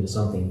make it into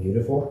something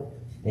beautiful.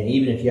 And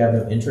even if you have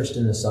no interest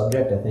in the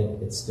subject, I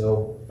think it's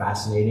still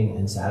fascinating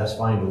and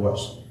satisfying to watch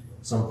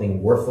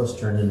something worthless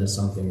turn into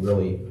something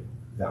really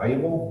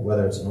valuable,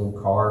 whether it's an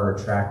old car or a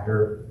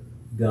tractor,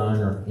 gun,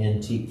 or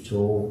antique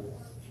tool.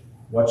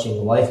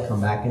 Watching life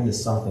come back into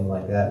something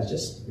like that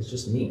is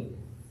just neat.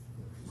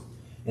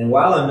 And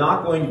while I'm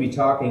not going to be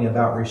talking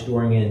about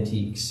restoring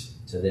antiques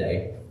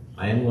today,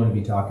 I am going to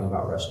be talking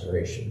about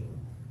restoration.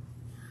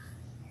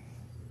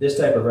 This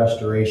type of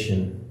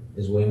restoration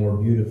is way more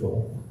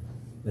beautiful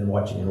than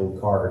watching an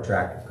old car or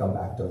tractor come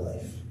back to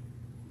life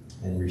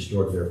and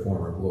restore to their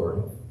former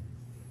glory.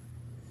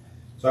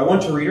 So I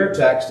want to read our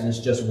text, and it's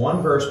just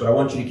one verse, but I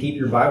want you to keep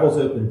your Bibles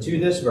open to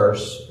this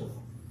verse.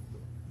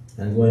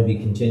 I'm going to be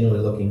continually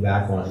looking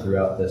back on it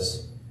throughout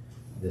this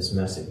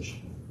message.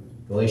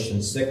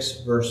 Galatians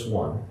 6, verse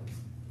 1.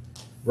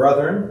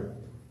 Brethren,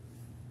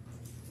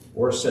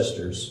 or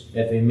sisters,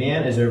 if a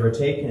man is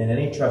overtaken in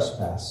any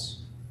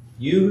trespass,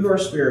 you who are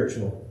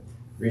spiritual,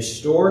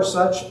 restore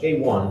such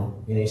a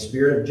one in a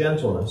spirit of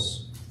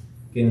gentleness,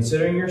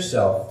 considering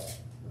yourself,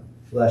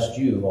 lest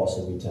you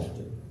also be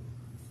tempted.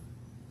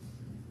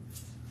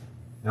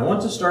 Now, I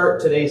want to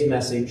start today's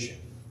message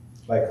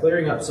by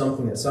clearing up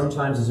something that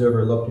sometimes is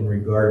overlooked in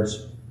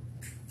regards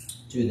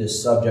to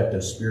this subject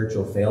of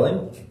spiritual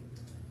failing,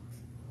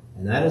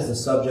 and that is the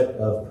subject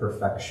of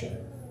perfection.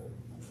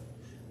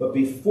 But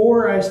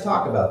before I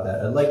talk about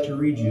that, I'd like to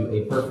read you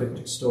a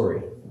perfect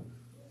story.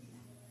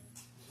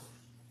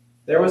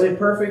 There was a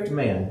perfect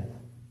man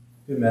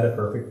who met a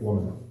perfect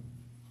woman.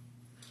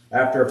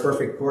 After a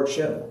perfect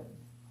courtship,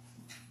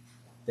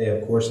 they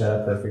of course had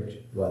a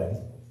perfect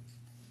wedding.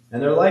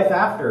 And their life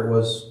after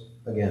was,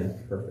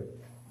 again,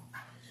 perfect.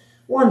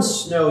 One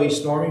snowy,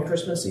 stormy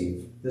Christmas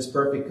Eve, this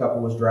perfect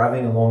couple was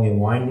driving along a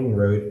winding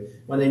road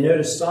when they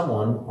noticed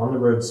someone on the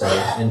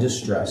roadside in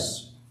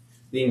distress.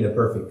 Being the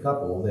perfect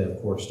couple, they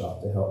of course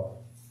stopped to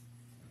help.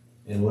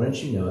 And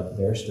wouldn't you know it,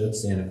 there stood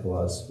Santa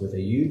Claus with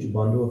a huge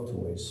bundle of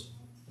toys.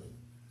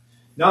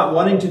 Not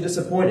wanting to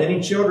disappoint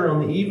any children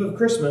on the eve of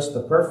Christmas,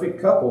 the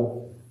perfect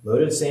couple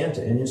loaded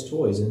Santa and his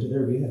toys into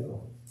their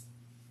vehicle.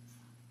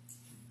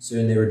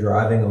 Soon they were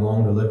driving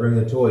along delivering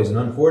the toys, and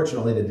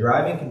unfortunately the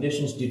driving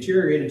conditions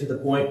deteriorated to the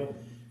point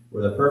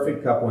where the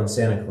perfect couple and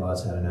Santa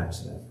Claus had an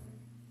accident.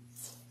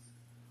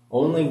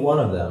 Only one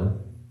of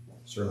them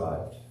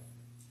survived.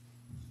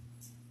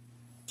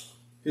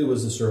 Who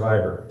was the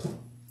survivor?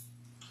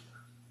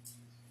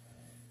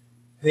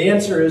 The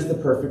answer is the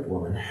perfect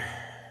woman.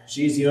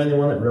 She's the only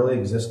one that really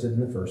existed in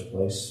the first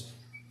place.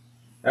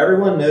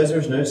 Everyone knows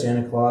there's no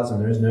Santa Claus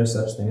and there's no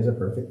such thing as a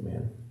perfect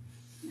man.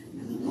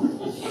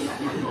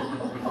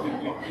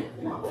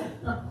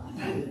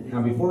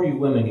 Now, before you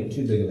women get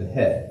too big of a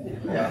head.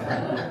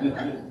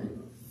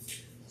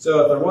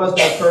 So if there was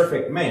no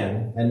perfect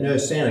man and no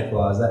Santa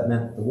Claus, that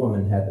meant the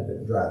woman had to have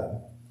been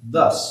driving.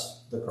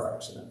 Thus, the car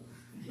accident.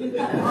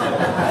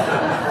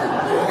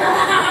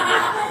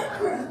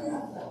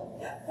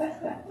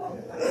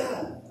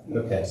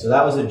 Okay, so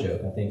that was a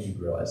joke. I think you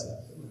realize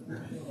that.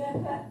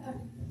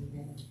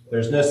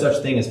 There's no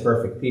such thing as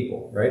perfect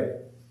people, right?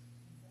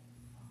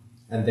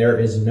 And there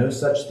is no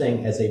such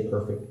thing as a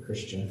perfect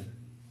Christian.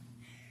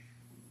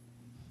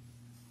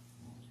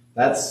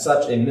 That's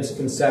such a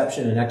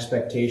misconception and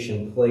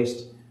expectation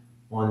placed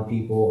on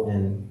people,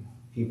 and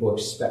people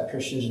expect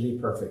Christians to be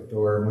perfect,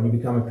 or when you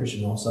become a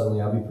Christian, all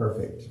suddenly I'll be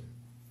perfect.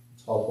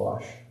 It's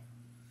hogwash.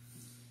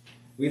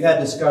 We've had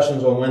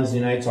discussions on Wednesday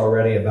nights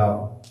already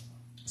about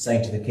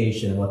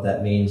sanctification and what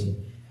that means.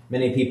 And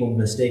many people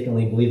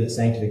mistakenly believe that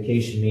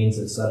sanctification means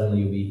that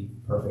suddenly you'll be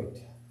perfect.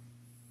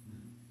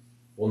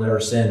 We'll never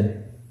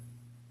sin.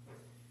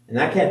 And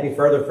that can't be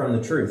further from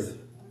the truth.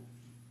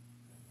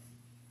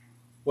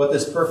 What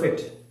this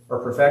perfect or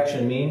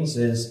perfection means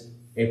is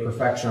a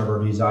perfection of our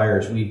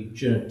desires. We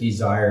shouldn't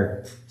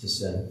desire to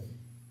sin.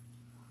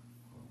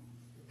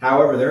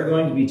 However, there are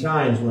going to be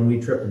times when we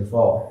trip and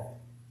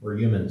fall. We're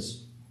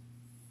humans.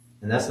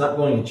 And that's not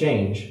going to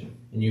change.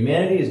 And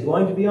humanity is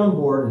going to be on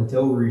board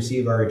until we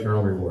receive our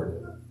eternal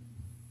reward.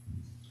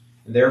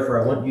 And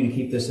therefore, I want you to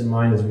keep this in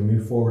mind as we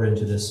move forward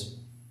into this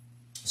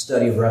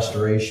study of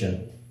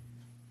restoration.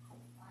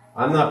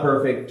 I'm not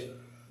perfect.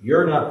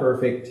 You're not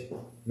perfect.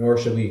 Nor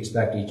should we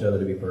expect each other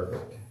to be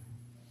perfect.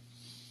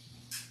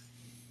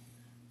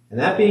 And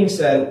that being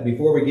said,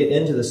 before we get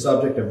into the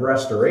subject of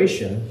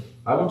restoration,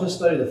 I want to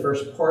study the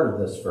first part of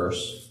this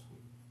verse.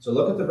 So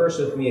look at the verse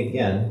with me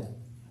again.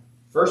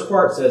 First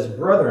part says,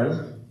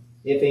 Brethren,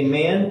 if a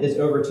man is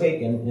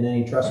overtaken in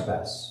any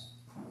trespass.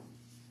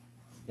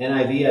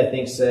 NIV, I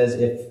think, says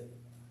if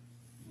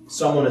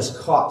someone is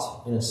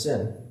caught in a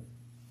sin.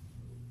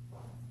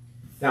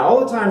 Now,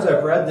 all the times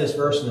I've read this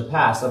verse in the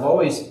past, I've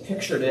always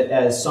pictured it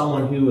as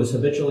someone who was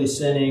habitually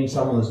sinning,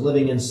 someone who's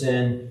living in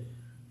sin,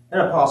 an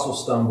apostle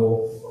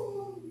stumble.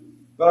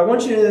 But I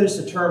want you to notice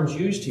the terms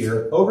used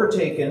here,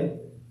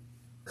 overtaken,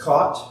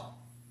 caught.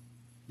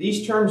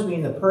 These terms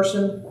mean the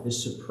person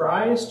is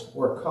surprised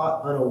or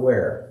caught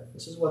unaware.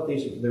 This is what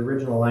the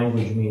original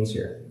language means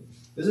here.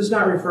 This is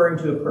not referring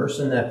to a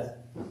person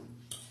that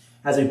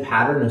has a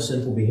pattern of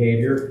sinful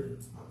behavior,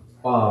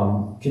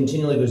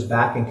 continually goes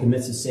back and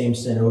commits the same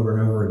sin over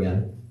and over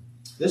again.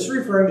 This is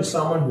referring to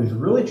someone who's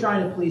really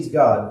trying to please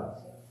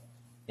God,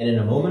 and in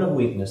a moment of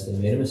weakness, they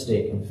made a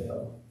mistake and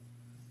failed.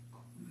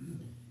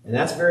 And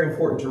that's very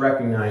important to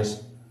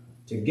recognize,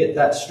 to get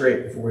that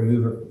straight before we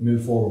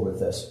move forward with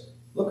this.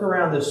 Look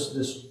around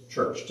this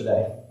church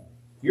today.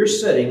 You're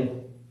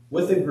sitting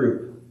with a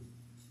group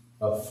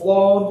of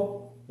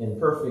flawed,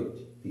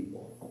 imperfect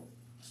people.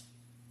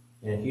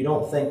 And if you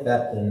don't think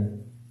that,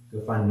 then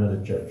go find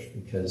another church,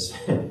 because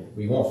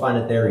we won't find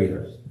it there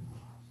either.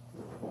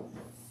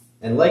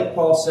 And like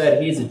Paul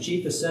said, he's the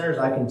chief of sinners.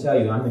 I can tell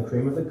you, I'm the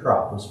cream of the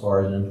crop as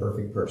far as an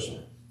imperfect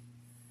person.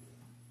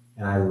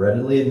 And I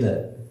readily admit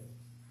it.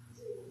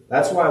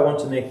 That's why I want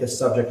to make this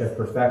subject of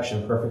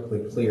perfection perfectly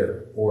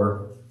clear,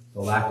 or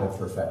the lack of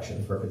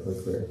perfection perfectly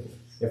clear.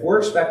 If we're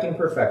expecting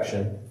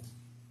perfection,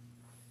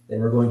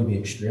 then we're going to be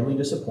extremely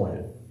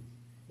disappointed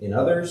in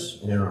others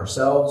and in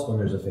ourselves when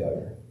there's a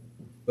failure.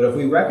 But if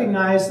we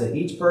recognize that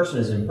each person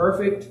is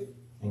imperfect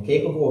and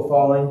capable of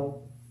falling,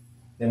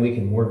 then we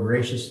can more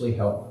graciously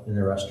help in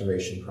the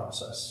restoration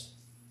process.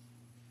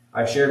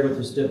 I've shared with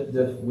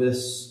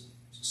this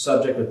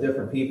subject with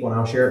different people, and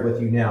I'll share it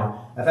with you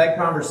now. I've had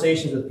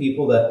conversations with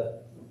people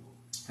that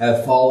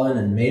have fallen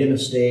and made a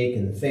mistake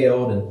and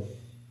failed,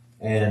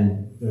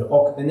 and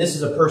this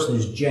is a person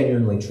who's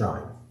genuinely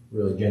trying,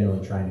 really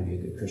genuinely trying to be a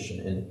good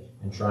Christian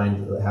and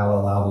trying to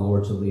allow the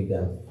Lord to lead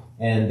them.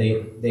 And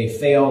they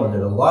fail, and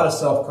there's a lot of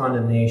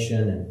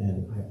self-condemnation,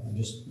 and I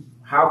just,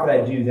 how could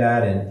I do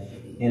that?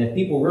 And if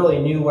people really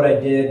knew what I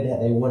did,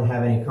 they wouldn't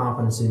have any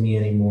confidence in me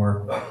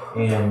anymore.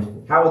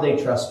 And how would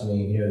they trust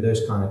me? You know,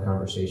 those kind of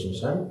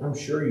conversations. I'm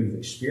sure you've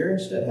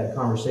experienced it, had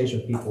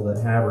conversations with people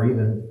that have, or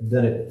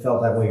even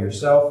felt that way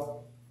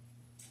yourself.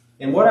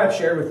 And what I've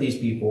shared with these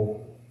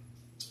people,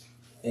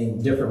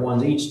 and different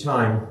ones each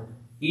time,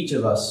 each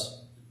of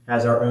us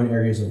has our own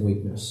areas of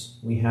weakness.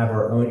 We have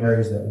our own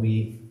areas that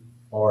we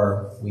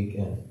are weak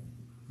in.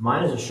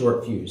 Mine is a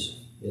short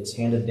fuse. It's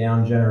handed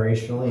down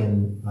generationally,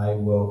 and I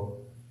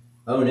will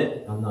own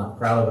it. I'm not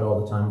proud of it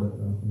all the time, but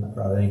I'm not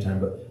proud of it any time,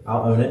 but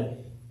I'll own it.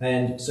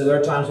 And so there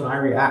are times when I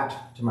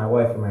react to my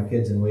wife or my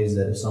kids in ways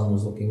that if someone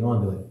was looking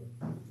on, be like,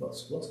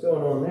 what's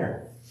going on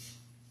there?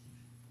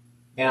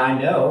 And I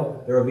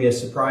know there will be a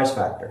surprise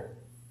factor.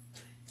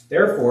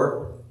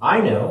 Therefore, I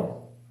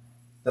know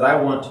that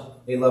I want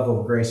a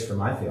level of grace for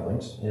my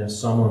feelings. And if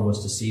someone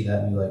was to see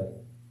that and be like,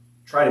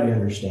 try to be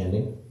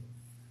understanding,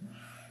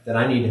 then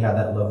I need to have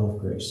that level of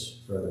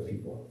grace for other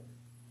people,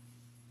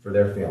 for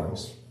their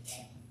feelings.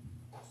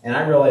 And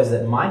I realize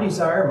that my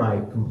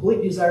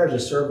complete desire is to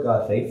serve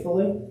God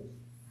faithfully,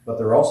 but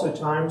there are also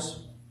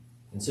times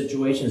and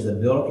situations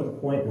that build up to the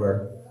point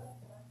where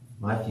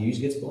my fuse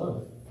gets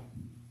blown.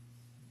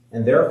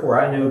 And therefore,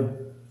 I know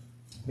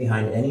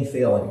behind any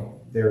failing,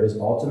 there is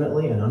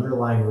ultimately an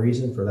underlying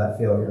reason for that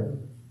failure,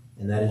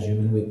 and that is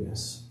human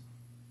weakness.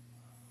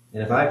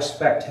 And if I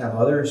expect to have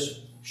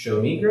others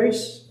show me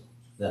grace,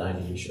 then I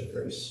need to show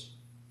grace.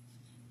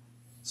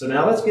 So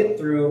now let's get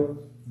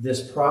through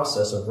this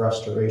process of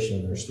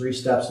restoration. There's 3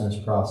 steps in this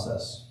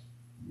process.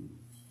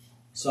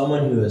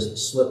 Someone who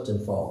has slipped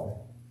and fallen.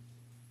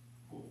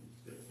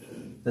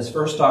 Let's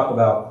first talk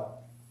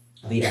about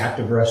the act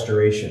of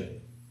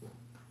restoration.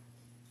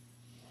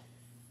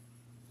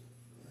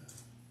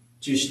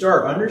 To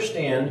start,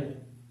 understand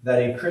that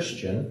a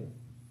Christian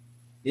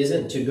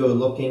isn't to go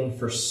looking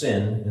for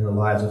sin in the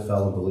lives of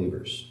fellow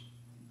believers.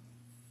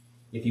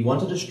 If you want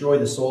to destroy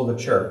the soul of a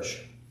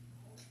church,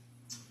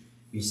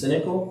 be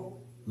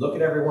cynical, look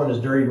at everyone as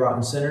dirty,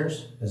 rotten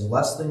sinners, as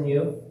less than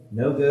you,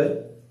 no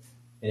good,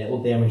 and it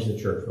will damage the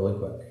church really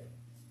quick.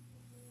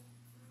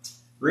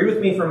 Read with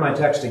me from my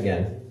text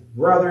again.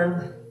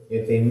 Brethren,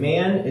 if a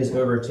man is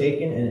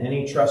overtaken in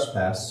any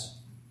trespass,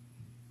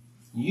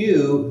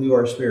 you who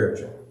are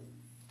spiritual.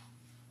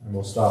 And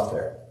we'll stop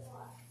there.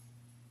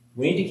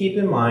 We need to keep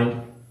in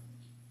mind,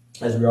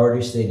 as we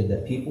already stated,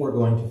 that people are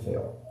going to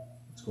fail.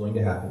 It's going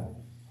to happen.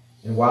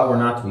 And while we're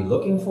not to be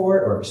looking for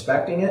it or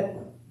expecting it,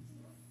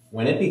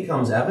 when it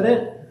becomes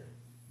evident,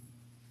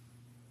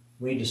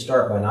 we need to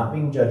start by not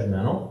being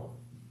judgmental,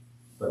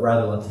 but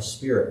rather let the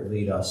Spirit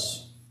lead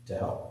us to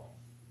help.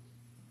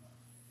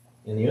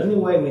 And the only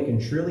way we can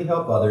truly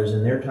help others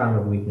in their time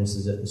of weakness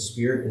is if the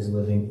Spirit is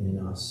living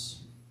in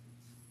us.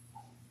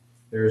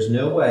 There is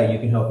no way you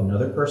can help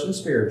another person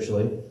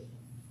spiritually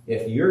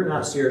if you're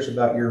not serious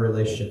about your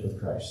relationship with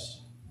Christ.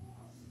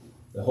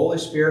 The Holy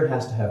Spirit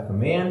has to have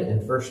command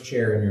and first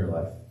chair in your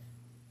life.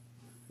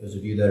 Those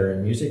of you that are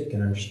in music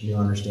can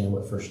understand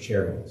what first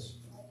chair means.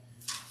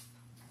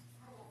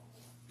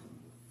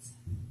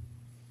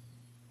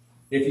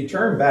 If you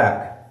turn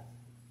back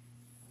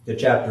to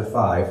chapter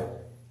 5,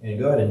 and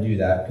go ahead and do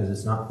that because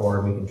it's not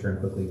far, we can turn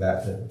quickly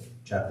back to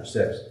chapter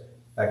 6. In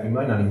fact, you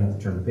might not even have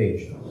to turn the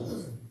page.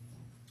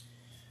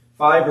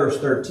 5 verse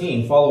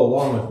 13, follow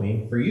along with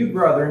me. For you,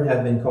 brethren,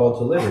 have been called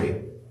to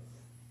liberty.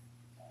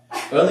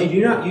 Only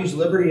do not use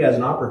liberty as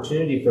an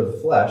opportunity for the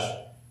flesh,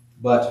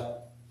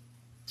 but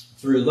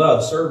through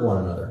love serve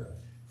one another.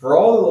 For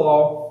all the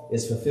law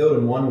is fulfilled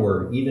in one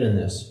word, even in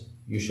this,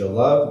 you shall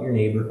love your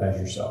neighbor as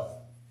yourself.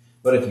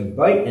 But if you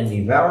bite and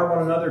devour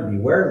one another,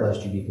 beware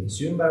lest you be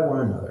consumed by one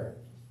another.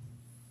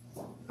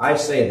 I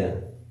say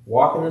then,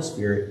 walk in the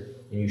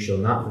Spirit, and you shall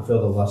not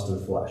fulfill the lust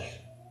of the flesh.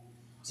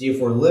 See, if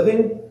we're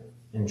living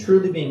and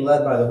truly being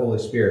led by the Holy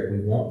Spirit, we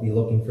won't be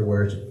looking for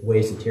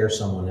ways to tear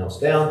someone else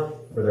down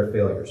for their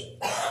failures.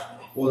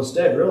 We'll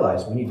instead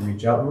realize we need to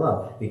reach out and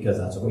love, because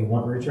that's what we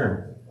want in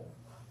return.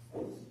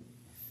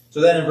 So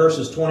then in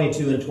verses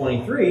 22 and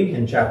 23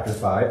 in chapter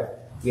 5,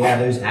 we have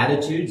those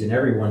attitudes, and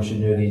everyone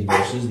should know these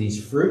verses,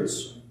 these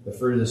fruits. The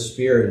fruit of the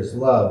Spirit is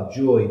love,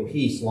 joy,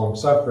 peace,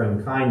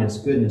 long-suffering, kindness,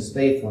 goodness,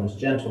 faithfulness,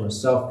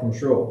 gentleness,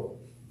 self-control.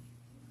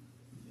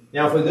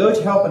 Now, if we go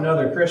to help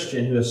another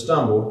Christian who has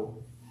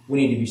stumbled, we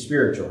need to be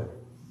spiritual.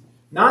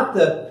 Not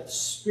the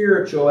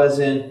spiritual as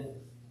in,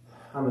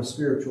 I'm a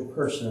spiritual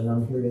person and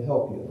I'm here to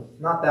help you.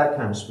 Not that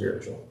kind of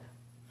spiritual.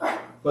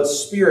 But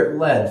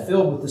Spirit-led,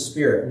 filled with the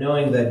Spirit,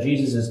 knowing that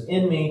Jesus is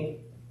in me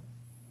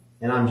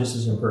and I'm just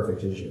as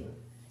imperfect as you.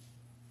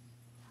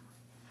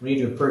 We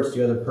need to approach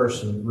the other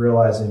person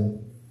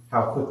realizing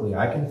how quickly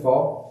I can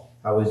fall,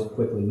 how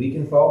quickly we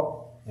can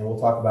fall, and we'll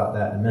talk about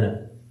that in a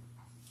minute.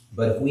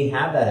 But if we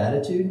have that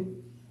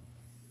attitude,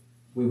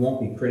 we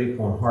won't be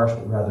critical and harsh,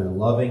 but rather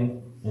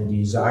loving and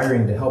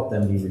desiring to help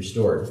them be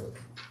restored.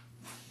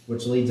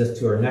 Which leads us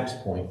to our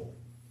next point,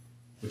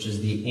 which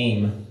is the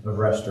aim of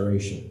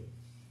restoration.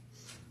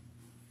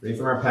 Read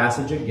from our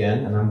passage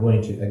again, and I'm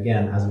going to,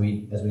 again, as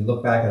we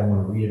look back, I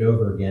want to read it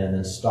over again and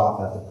then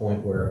stop at the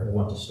point where I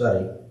want to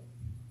study.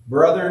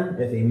 Brethren,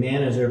 if a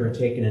man is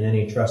overtaken in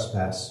any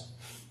trespass,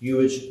 you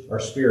which are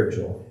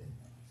spiritual,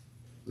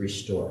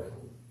 restore.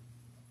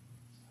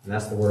 And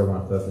that's the word I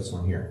want to focus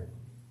on here.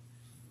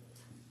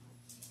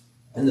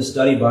 In the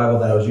study Bible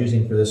that I was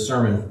using for this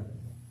sermon,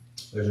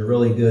 there's a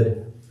really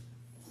good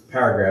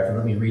paragraph, and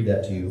let me read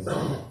that to you.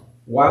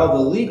 While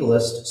the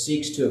legalist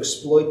seeks to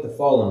exploit the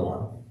fallen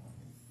one,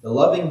 the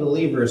loving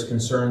believer is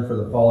concerned for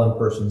the fallen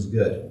person's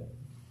good.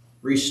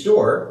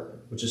 Restore,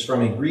 which is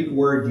from a Greek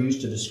word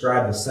used to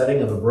describe the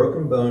setting of a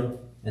broken bone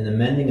and the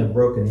mending of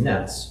broken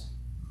nets,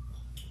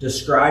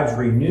 describes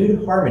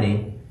renewed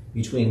harmony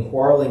between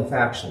quarreling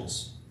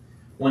factions.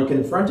 When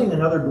confronting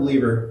another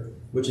believer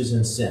which is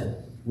in sin,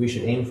 we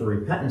should aim for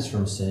repentance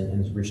from sin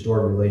and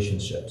restore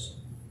relationships.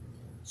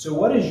 So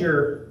what is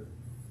your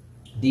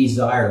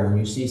desire when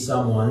you see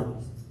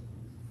someone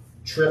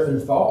trip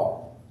and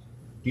fall?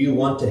 Do you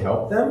want to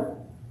help them?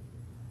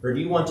 Or do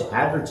you want to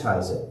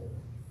advertise it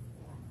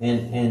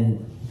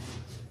and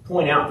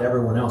point out to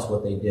everyone else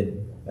what they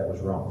did that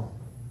was wrong?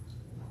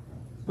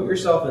 Put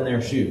yourself in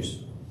their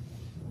shoes.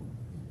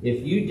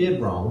 If you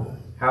did wrong,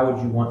 how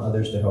would you want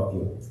others to help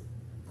you?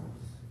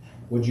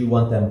 Would you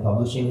want them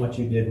publishing what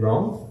you did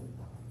wrong?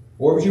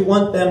 Or would you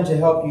want them to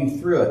help you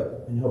through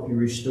it and help you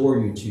restore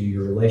you to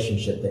your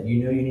relationship that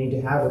you know you need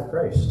to have with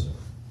Christ?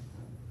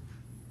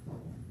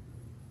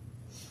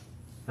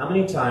 How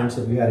many times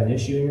have you had an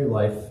issue in your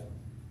life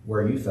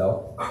where you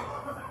fell,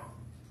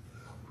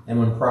 and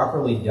when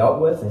properly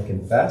dealt with and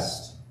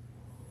confessed,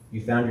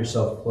 you found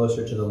yourself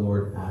closer to the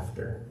Lord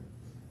after?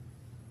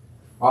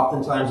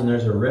 Oftentimes when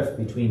there's a rift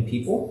between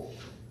people,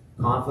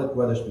 conflict,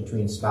 whether it's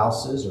between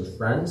spouses or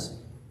friends,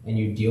 and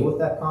you deal with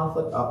that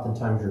conflict,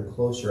 oftentimes you're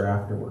closer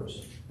afterwards.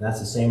 And that's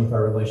the same with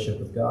our relationship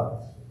with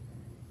God.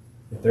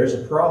 If there's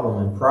a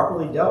problem and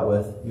properly dealt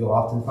with, you'll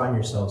often find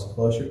yourselves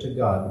closer to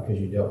God because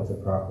you dealt with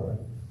it properly.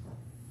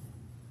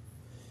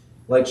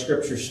 Like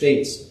Scripture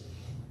states,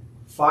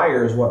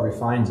 fire is what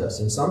refines us.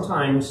 And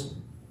sometimes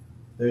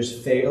those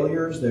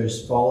failures,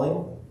 those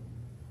falling,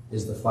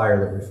 is the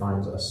fire that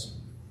refines us.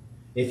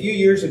 A few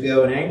years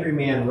ago, an angry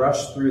man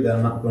rushed through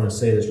I'm not going to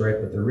say this right,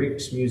 but the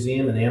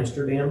Rijksmuseum in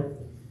Amsterdam,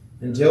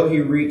 until he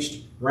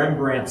reached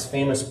Rembrandt's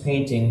famous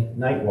painting,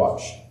 Night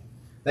Watch.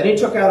 Then he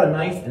took out a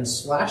knife and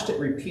slashed it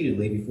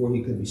repeatedly before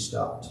he could be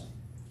stopped.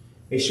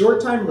 A short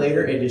time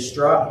later, a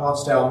distraught,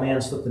 hostile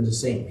man slipped into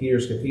St.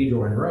 Peter's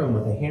Cathedral in Rome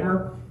with a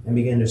hammer and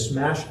began to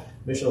smash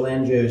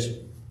Michelangelo's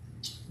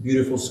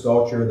beautiful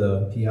sculpture,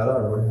 the Pieta,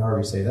 or however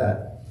you say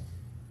that.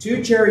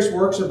 Two cherished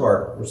works of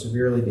art were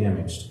severely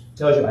damaged.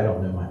 Tells you I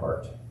don't know my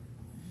art.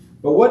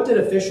 But what did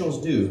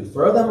officials do?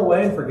 Throw them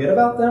away and forget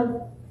about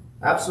them?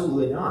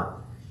 Absolutely not.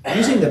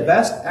 Using the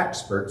best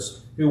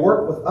experts who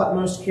worked with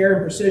utmost care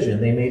and precision,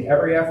 they made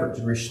every effort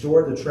to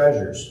restore the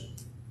treasures.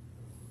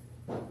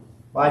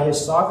 By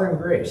His sovereign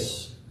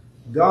grace,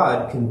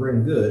 God can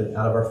bring good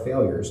out of our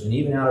failures and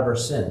even out of our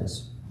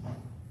sins.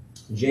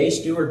 J.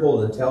 Stuart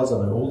Holden tells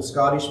of an old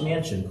Scottish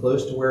mansion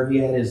close to where he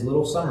had his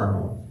little summer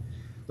home.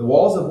 The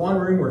walls of one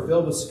room were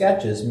filled with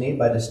sketches made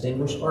by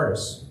distinguished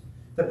artists.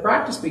 The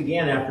practice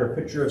began after a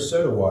pitcher of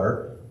soda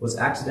water was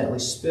accidentally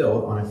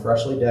spilled on a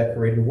freshly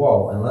decorated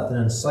wall and left an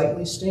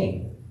unsightly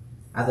stain.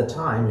 At the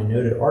time, a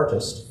noted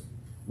artist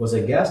was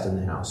a guest in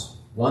the house.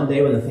 One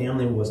day when the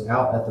family was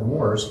out at the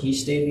moors, he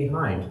stayed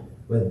behind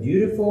with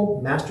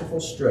beautiful, masterful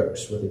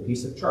strokes with a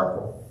piece of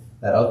charcoal.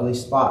 That ugly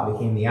spot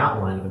became the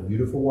outline of a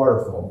beautiful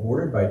waterfall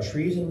bordered by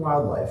trees and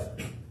wildlife.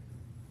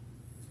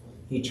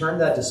 he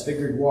turned that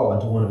disfigured wall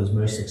into one of his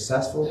most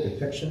successful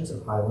depictions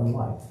of Highland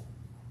life.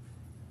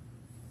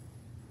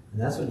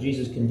 And that's what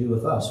Jesus can do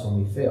with us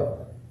when we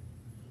fail.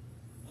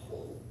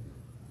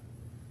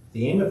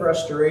 The aim of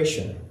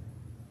restoration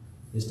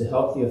is to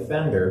help the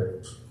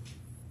offender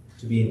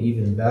to be an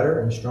even better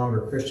and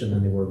stronger Christian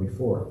than they were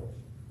before.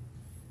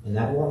 And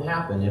that won't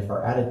happen if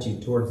our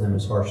attitude towards them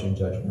is harsh and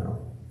judgmental.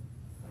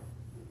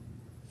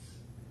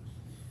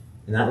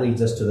 And that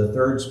leads us to the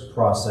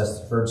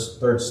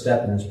third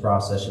step in this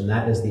process, and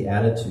that is the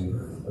attitude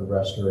of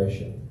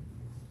restoration.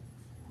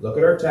 Look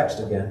at our text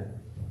again.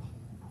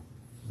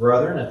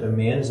 Brethren, if a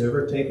man is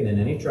overtaken in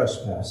any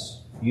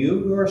trespass, you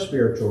who are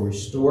spiritual,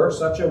 restore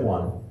such a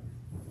one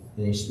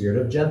in a spirit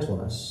of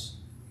gentleness,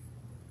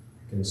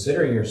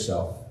 considering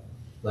yourself,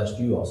 lest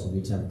you also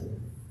be tempted.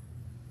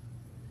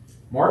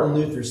 Martin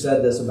Luther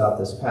said this about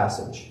this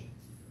passage.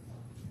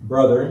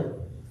 Brethren,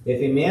 if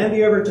a man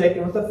be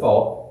overtaken with a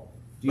fault,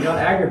 do not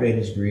aggravate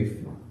his grief,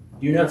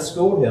 do not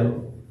scold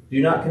him,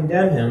 do not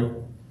condemn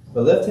him,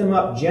 but lift him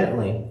up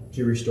gently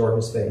to restore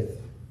his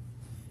faith.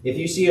 If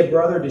you see a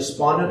brother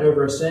despondent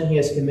over a sin he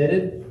has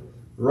committed,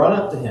 run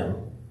up to him,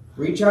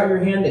 reach out your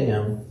hand to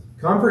him,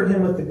 comfort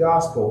him with the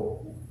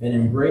gospel, and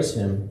embrace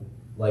him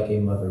like a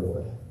mother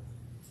would.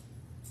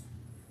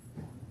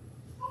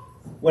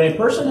 When a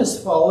person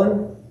has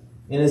fallen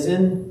and is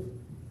in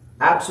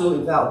absolutely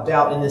without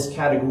doubt in this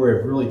category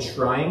of really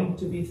trying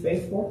to be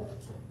faithful,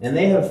 and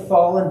they have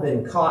fallen,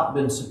 been caught,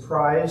 been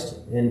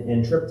surprised,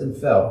 and tripped and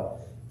fell,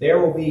 there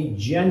will be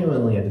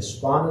genuinely a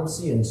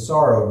despondency and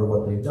sorrow over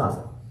what they've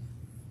done.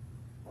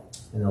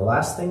 And the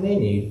last thing they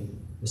need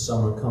is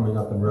someone coming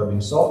up and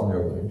rubbing salt in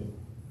their wound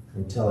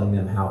and telling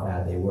them how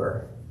bad they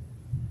were.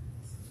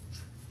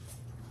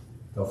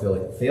 They'll feel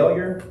like a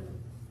failure,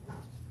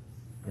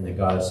 and that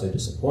God is so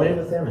disappointed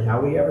with them, and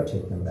how will we ever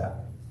take them back?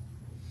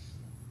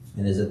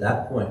 And it is at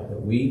that point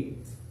that we,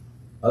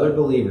 other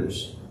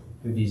believers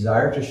who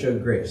desire to show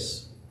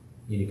grace,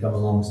 need to come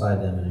alongside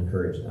them and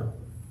encourage them.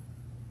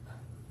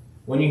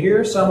 When you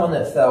hear someone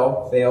that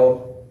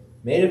failed,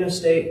 made a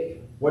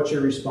mistake, what's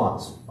your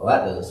response? Well,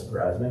 that doesn't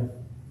surprise me.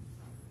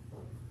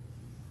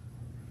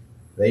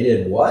 They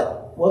did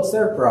what? What's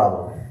their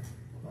problem?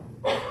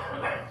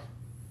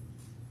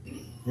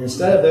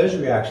 Instead of those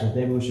reactions,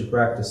 maybe we should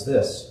practice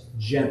this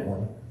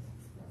gently,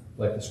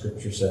 like the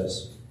scripture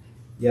says.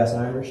 Yes,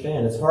 I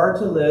understand. It's hard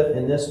to live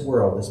in this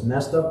world. This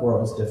messed up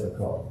world is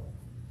difficult.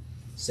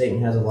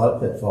 Satan has a lot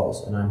of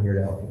pitfalls, and I'm here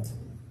to help you.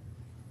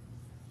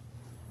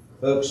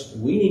 Folks,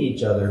 we need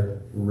each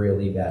other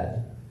really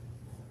bad.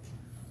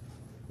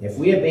 If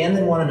we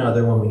abandon one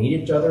another when we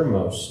need each other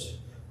most,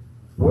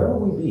 where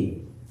will we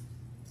be?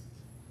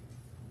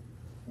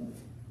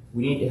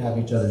 We need to have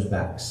each other's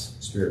backs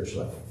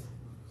spiritually.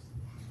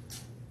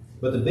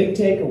 But the big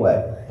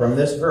takeaway from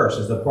this verse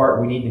is the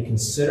part we need to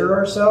consider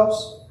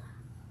ourselves.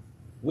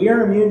 We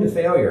are immune to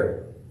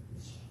failure.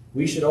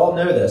 We should all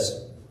know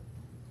this.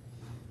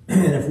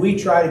 And if we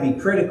try to be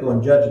critical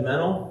and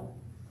judgmental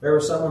over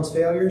someone's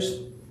failures,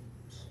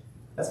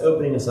 that's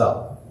opening us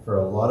up for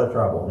a lot of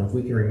trouble. And if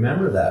we can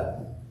remember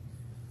that,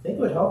 I think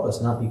it would help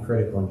us not be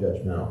critical and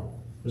judgmental.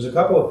 There's a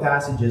couple of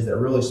passages that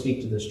really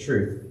speak to this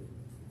truth.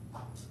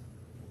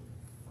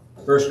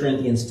 1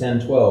 Corinthians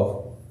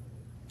 10:12,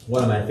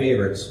 one of my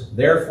favorites.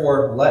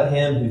 Therefore, let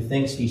him who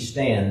thinks he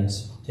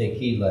stands take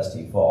heed lest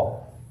he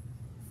fall.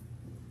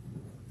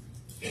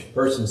 A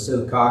person is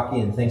so cocky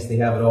and thinks they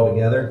have it all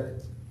together,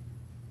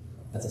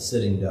 that's a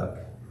sitting duck.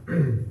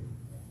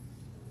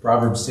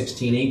 Proverbs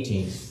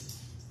 16:18.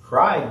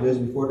 Pride goes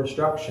before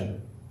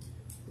destruction,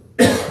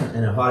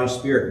 and a haughty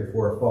spirit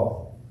before a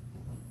fall.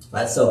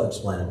 That's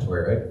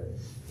self-explanatory, right?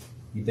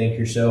 You think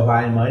you're so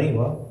high and mighty?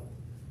 Well,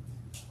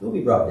 you'll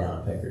be brought down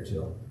a peg or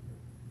two.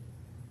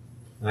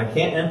 And I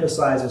can't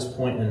emphasize this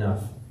point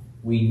enough.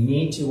 We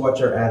need to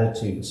watch our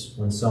attitudes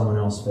when someone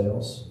else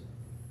fails.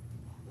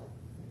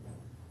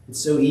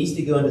 It's so easy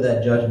to go into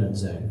that judgment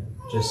zone,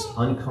 just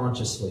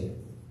unconsciously.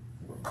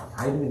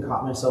 I even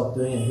caught myself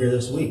doing it here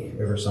this week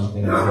over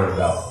something I heard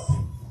about.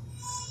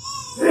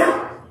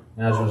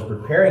 And as I was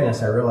preparing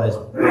this, I realized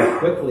how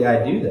quickly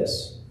I do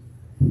this.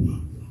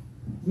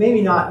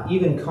 Maybe not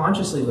even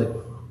consciously, like,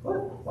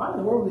 what? Why in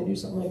the world would they do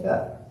something like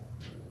that?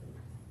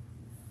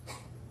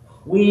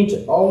 We need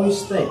to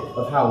always think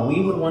of how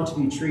we would want to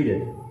be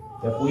treated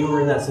if we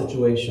were in that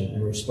situation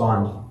and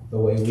respond the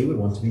way we would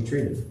want to be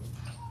treated.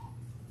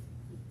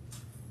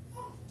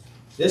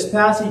 This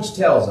passage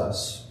tells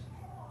us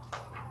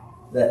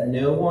that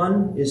no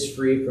one is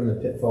free from the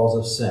pitfalls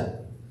of sin.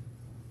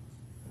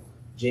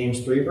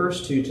 James 3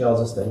 verse 2 tells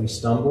us that we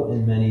stumble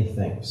in many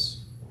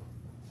things.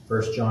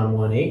 1 John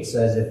 1:8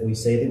 says, if we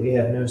say that we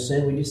have no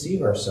sin, we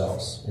deceive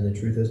ourselves, and the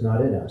truth is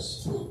not in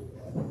us.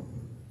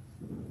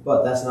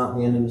 But that's not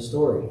the end of the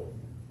story.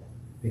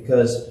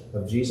 Because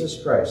of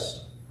Jesus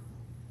Christ,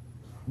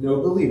 no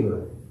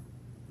believer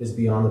is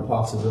beyond the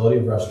possibility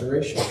of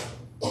restoration.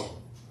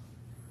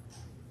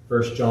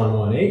 1 John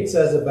 1:8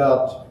 says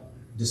about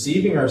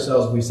deceiving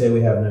ourselves, we say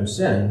we have no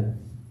sin.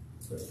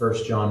 But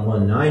 1 John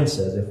 1:9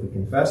 says, if we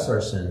confess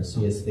our sins,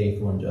 he is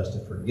faithful and just to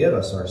forgive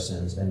us our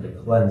sins and to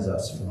cleanse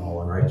us from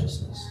all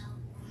unrighteousness.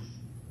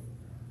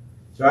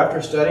 So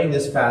after studying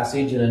this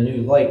passage in a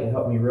new light, it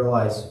helped me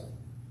realize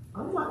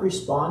I'm not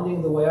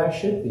responding the way I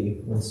should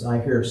be when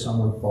I hear of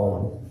someone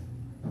falling.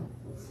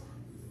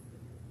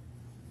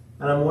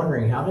 And I'm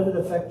wondering, how did it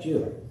affect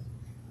you?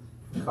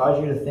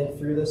 Cause you to think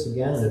through this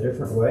again in a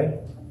different way?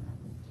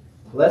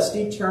 Let's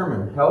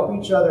determine, help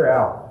each other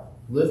out,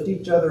 lift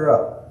each other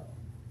up,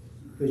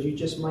 because you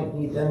just might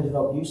need them to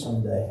help you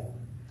someday.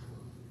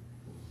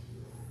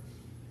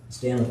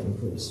 Stand with me,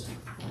 please.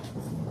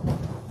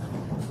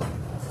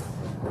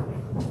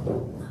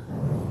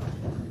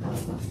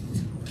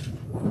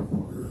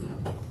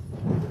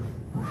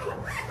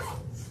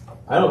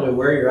 I don't know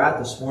where you're at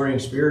this morning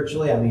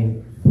spiritually. I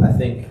mean, I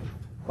think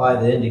by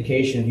the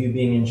indication of you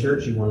being in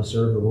church, you want to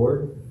serve the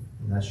Lord,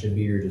 and that should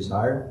be your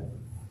desire.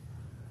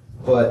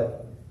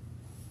 But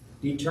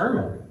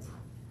determine,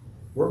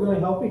 we're going to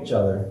help each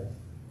other.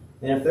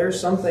 And if there's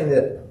something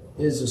that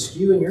is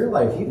askew in your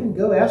life, you can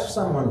go ask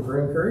someone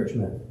for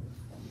encouragement.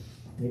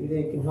 Maybe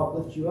they can help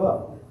lift you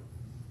up.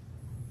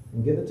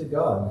 And give it to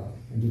God,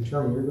 and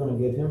determine you're going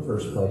to give him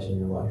first place in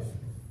your life.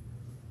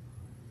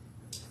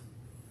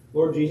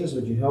 Lord Jesus,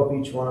 would you help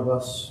each one of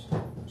us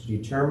to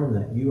determine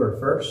that you are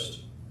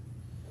first?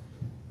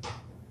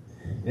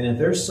 And if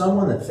there's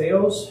someone that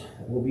fails,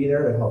 we'll be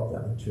there to help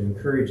them, to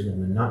encourage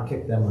them and not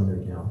kick them when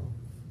they're down.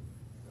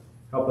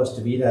 Help us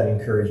to be that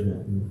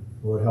encouragement, and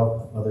Lord,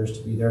 help others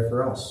to be there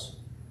for us,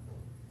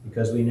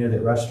 because we know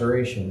that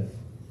restoration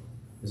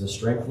is a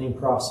strengthening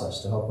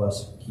process to help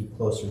us keep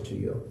closer to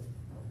you.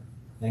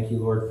 Thank you,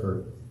 Lord,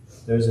 for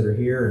those that are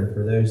here and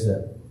for those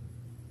that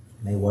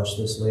may watch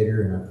this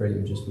later, and I pray that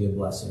you just be a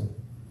blessing.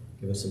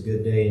 Give us a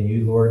good day in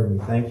you, Lord, and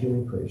we thank you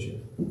and praise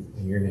you.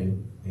 In your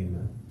name,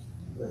 amen.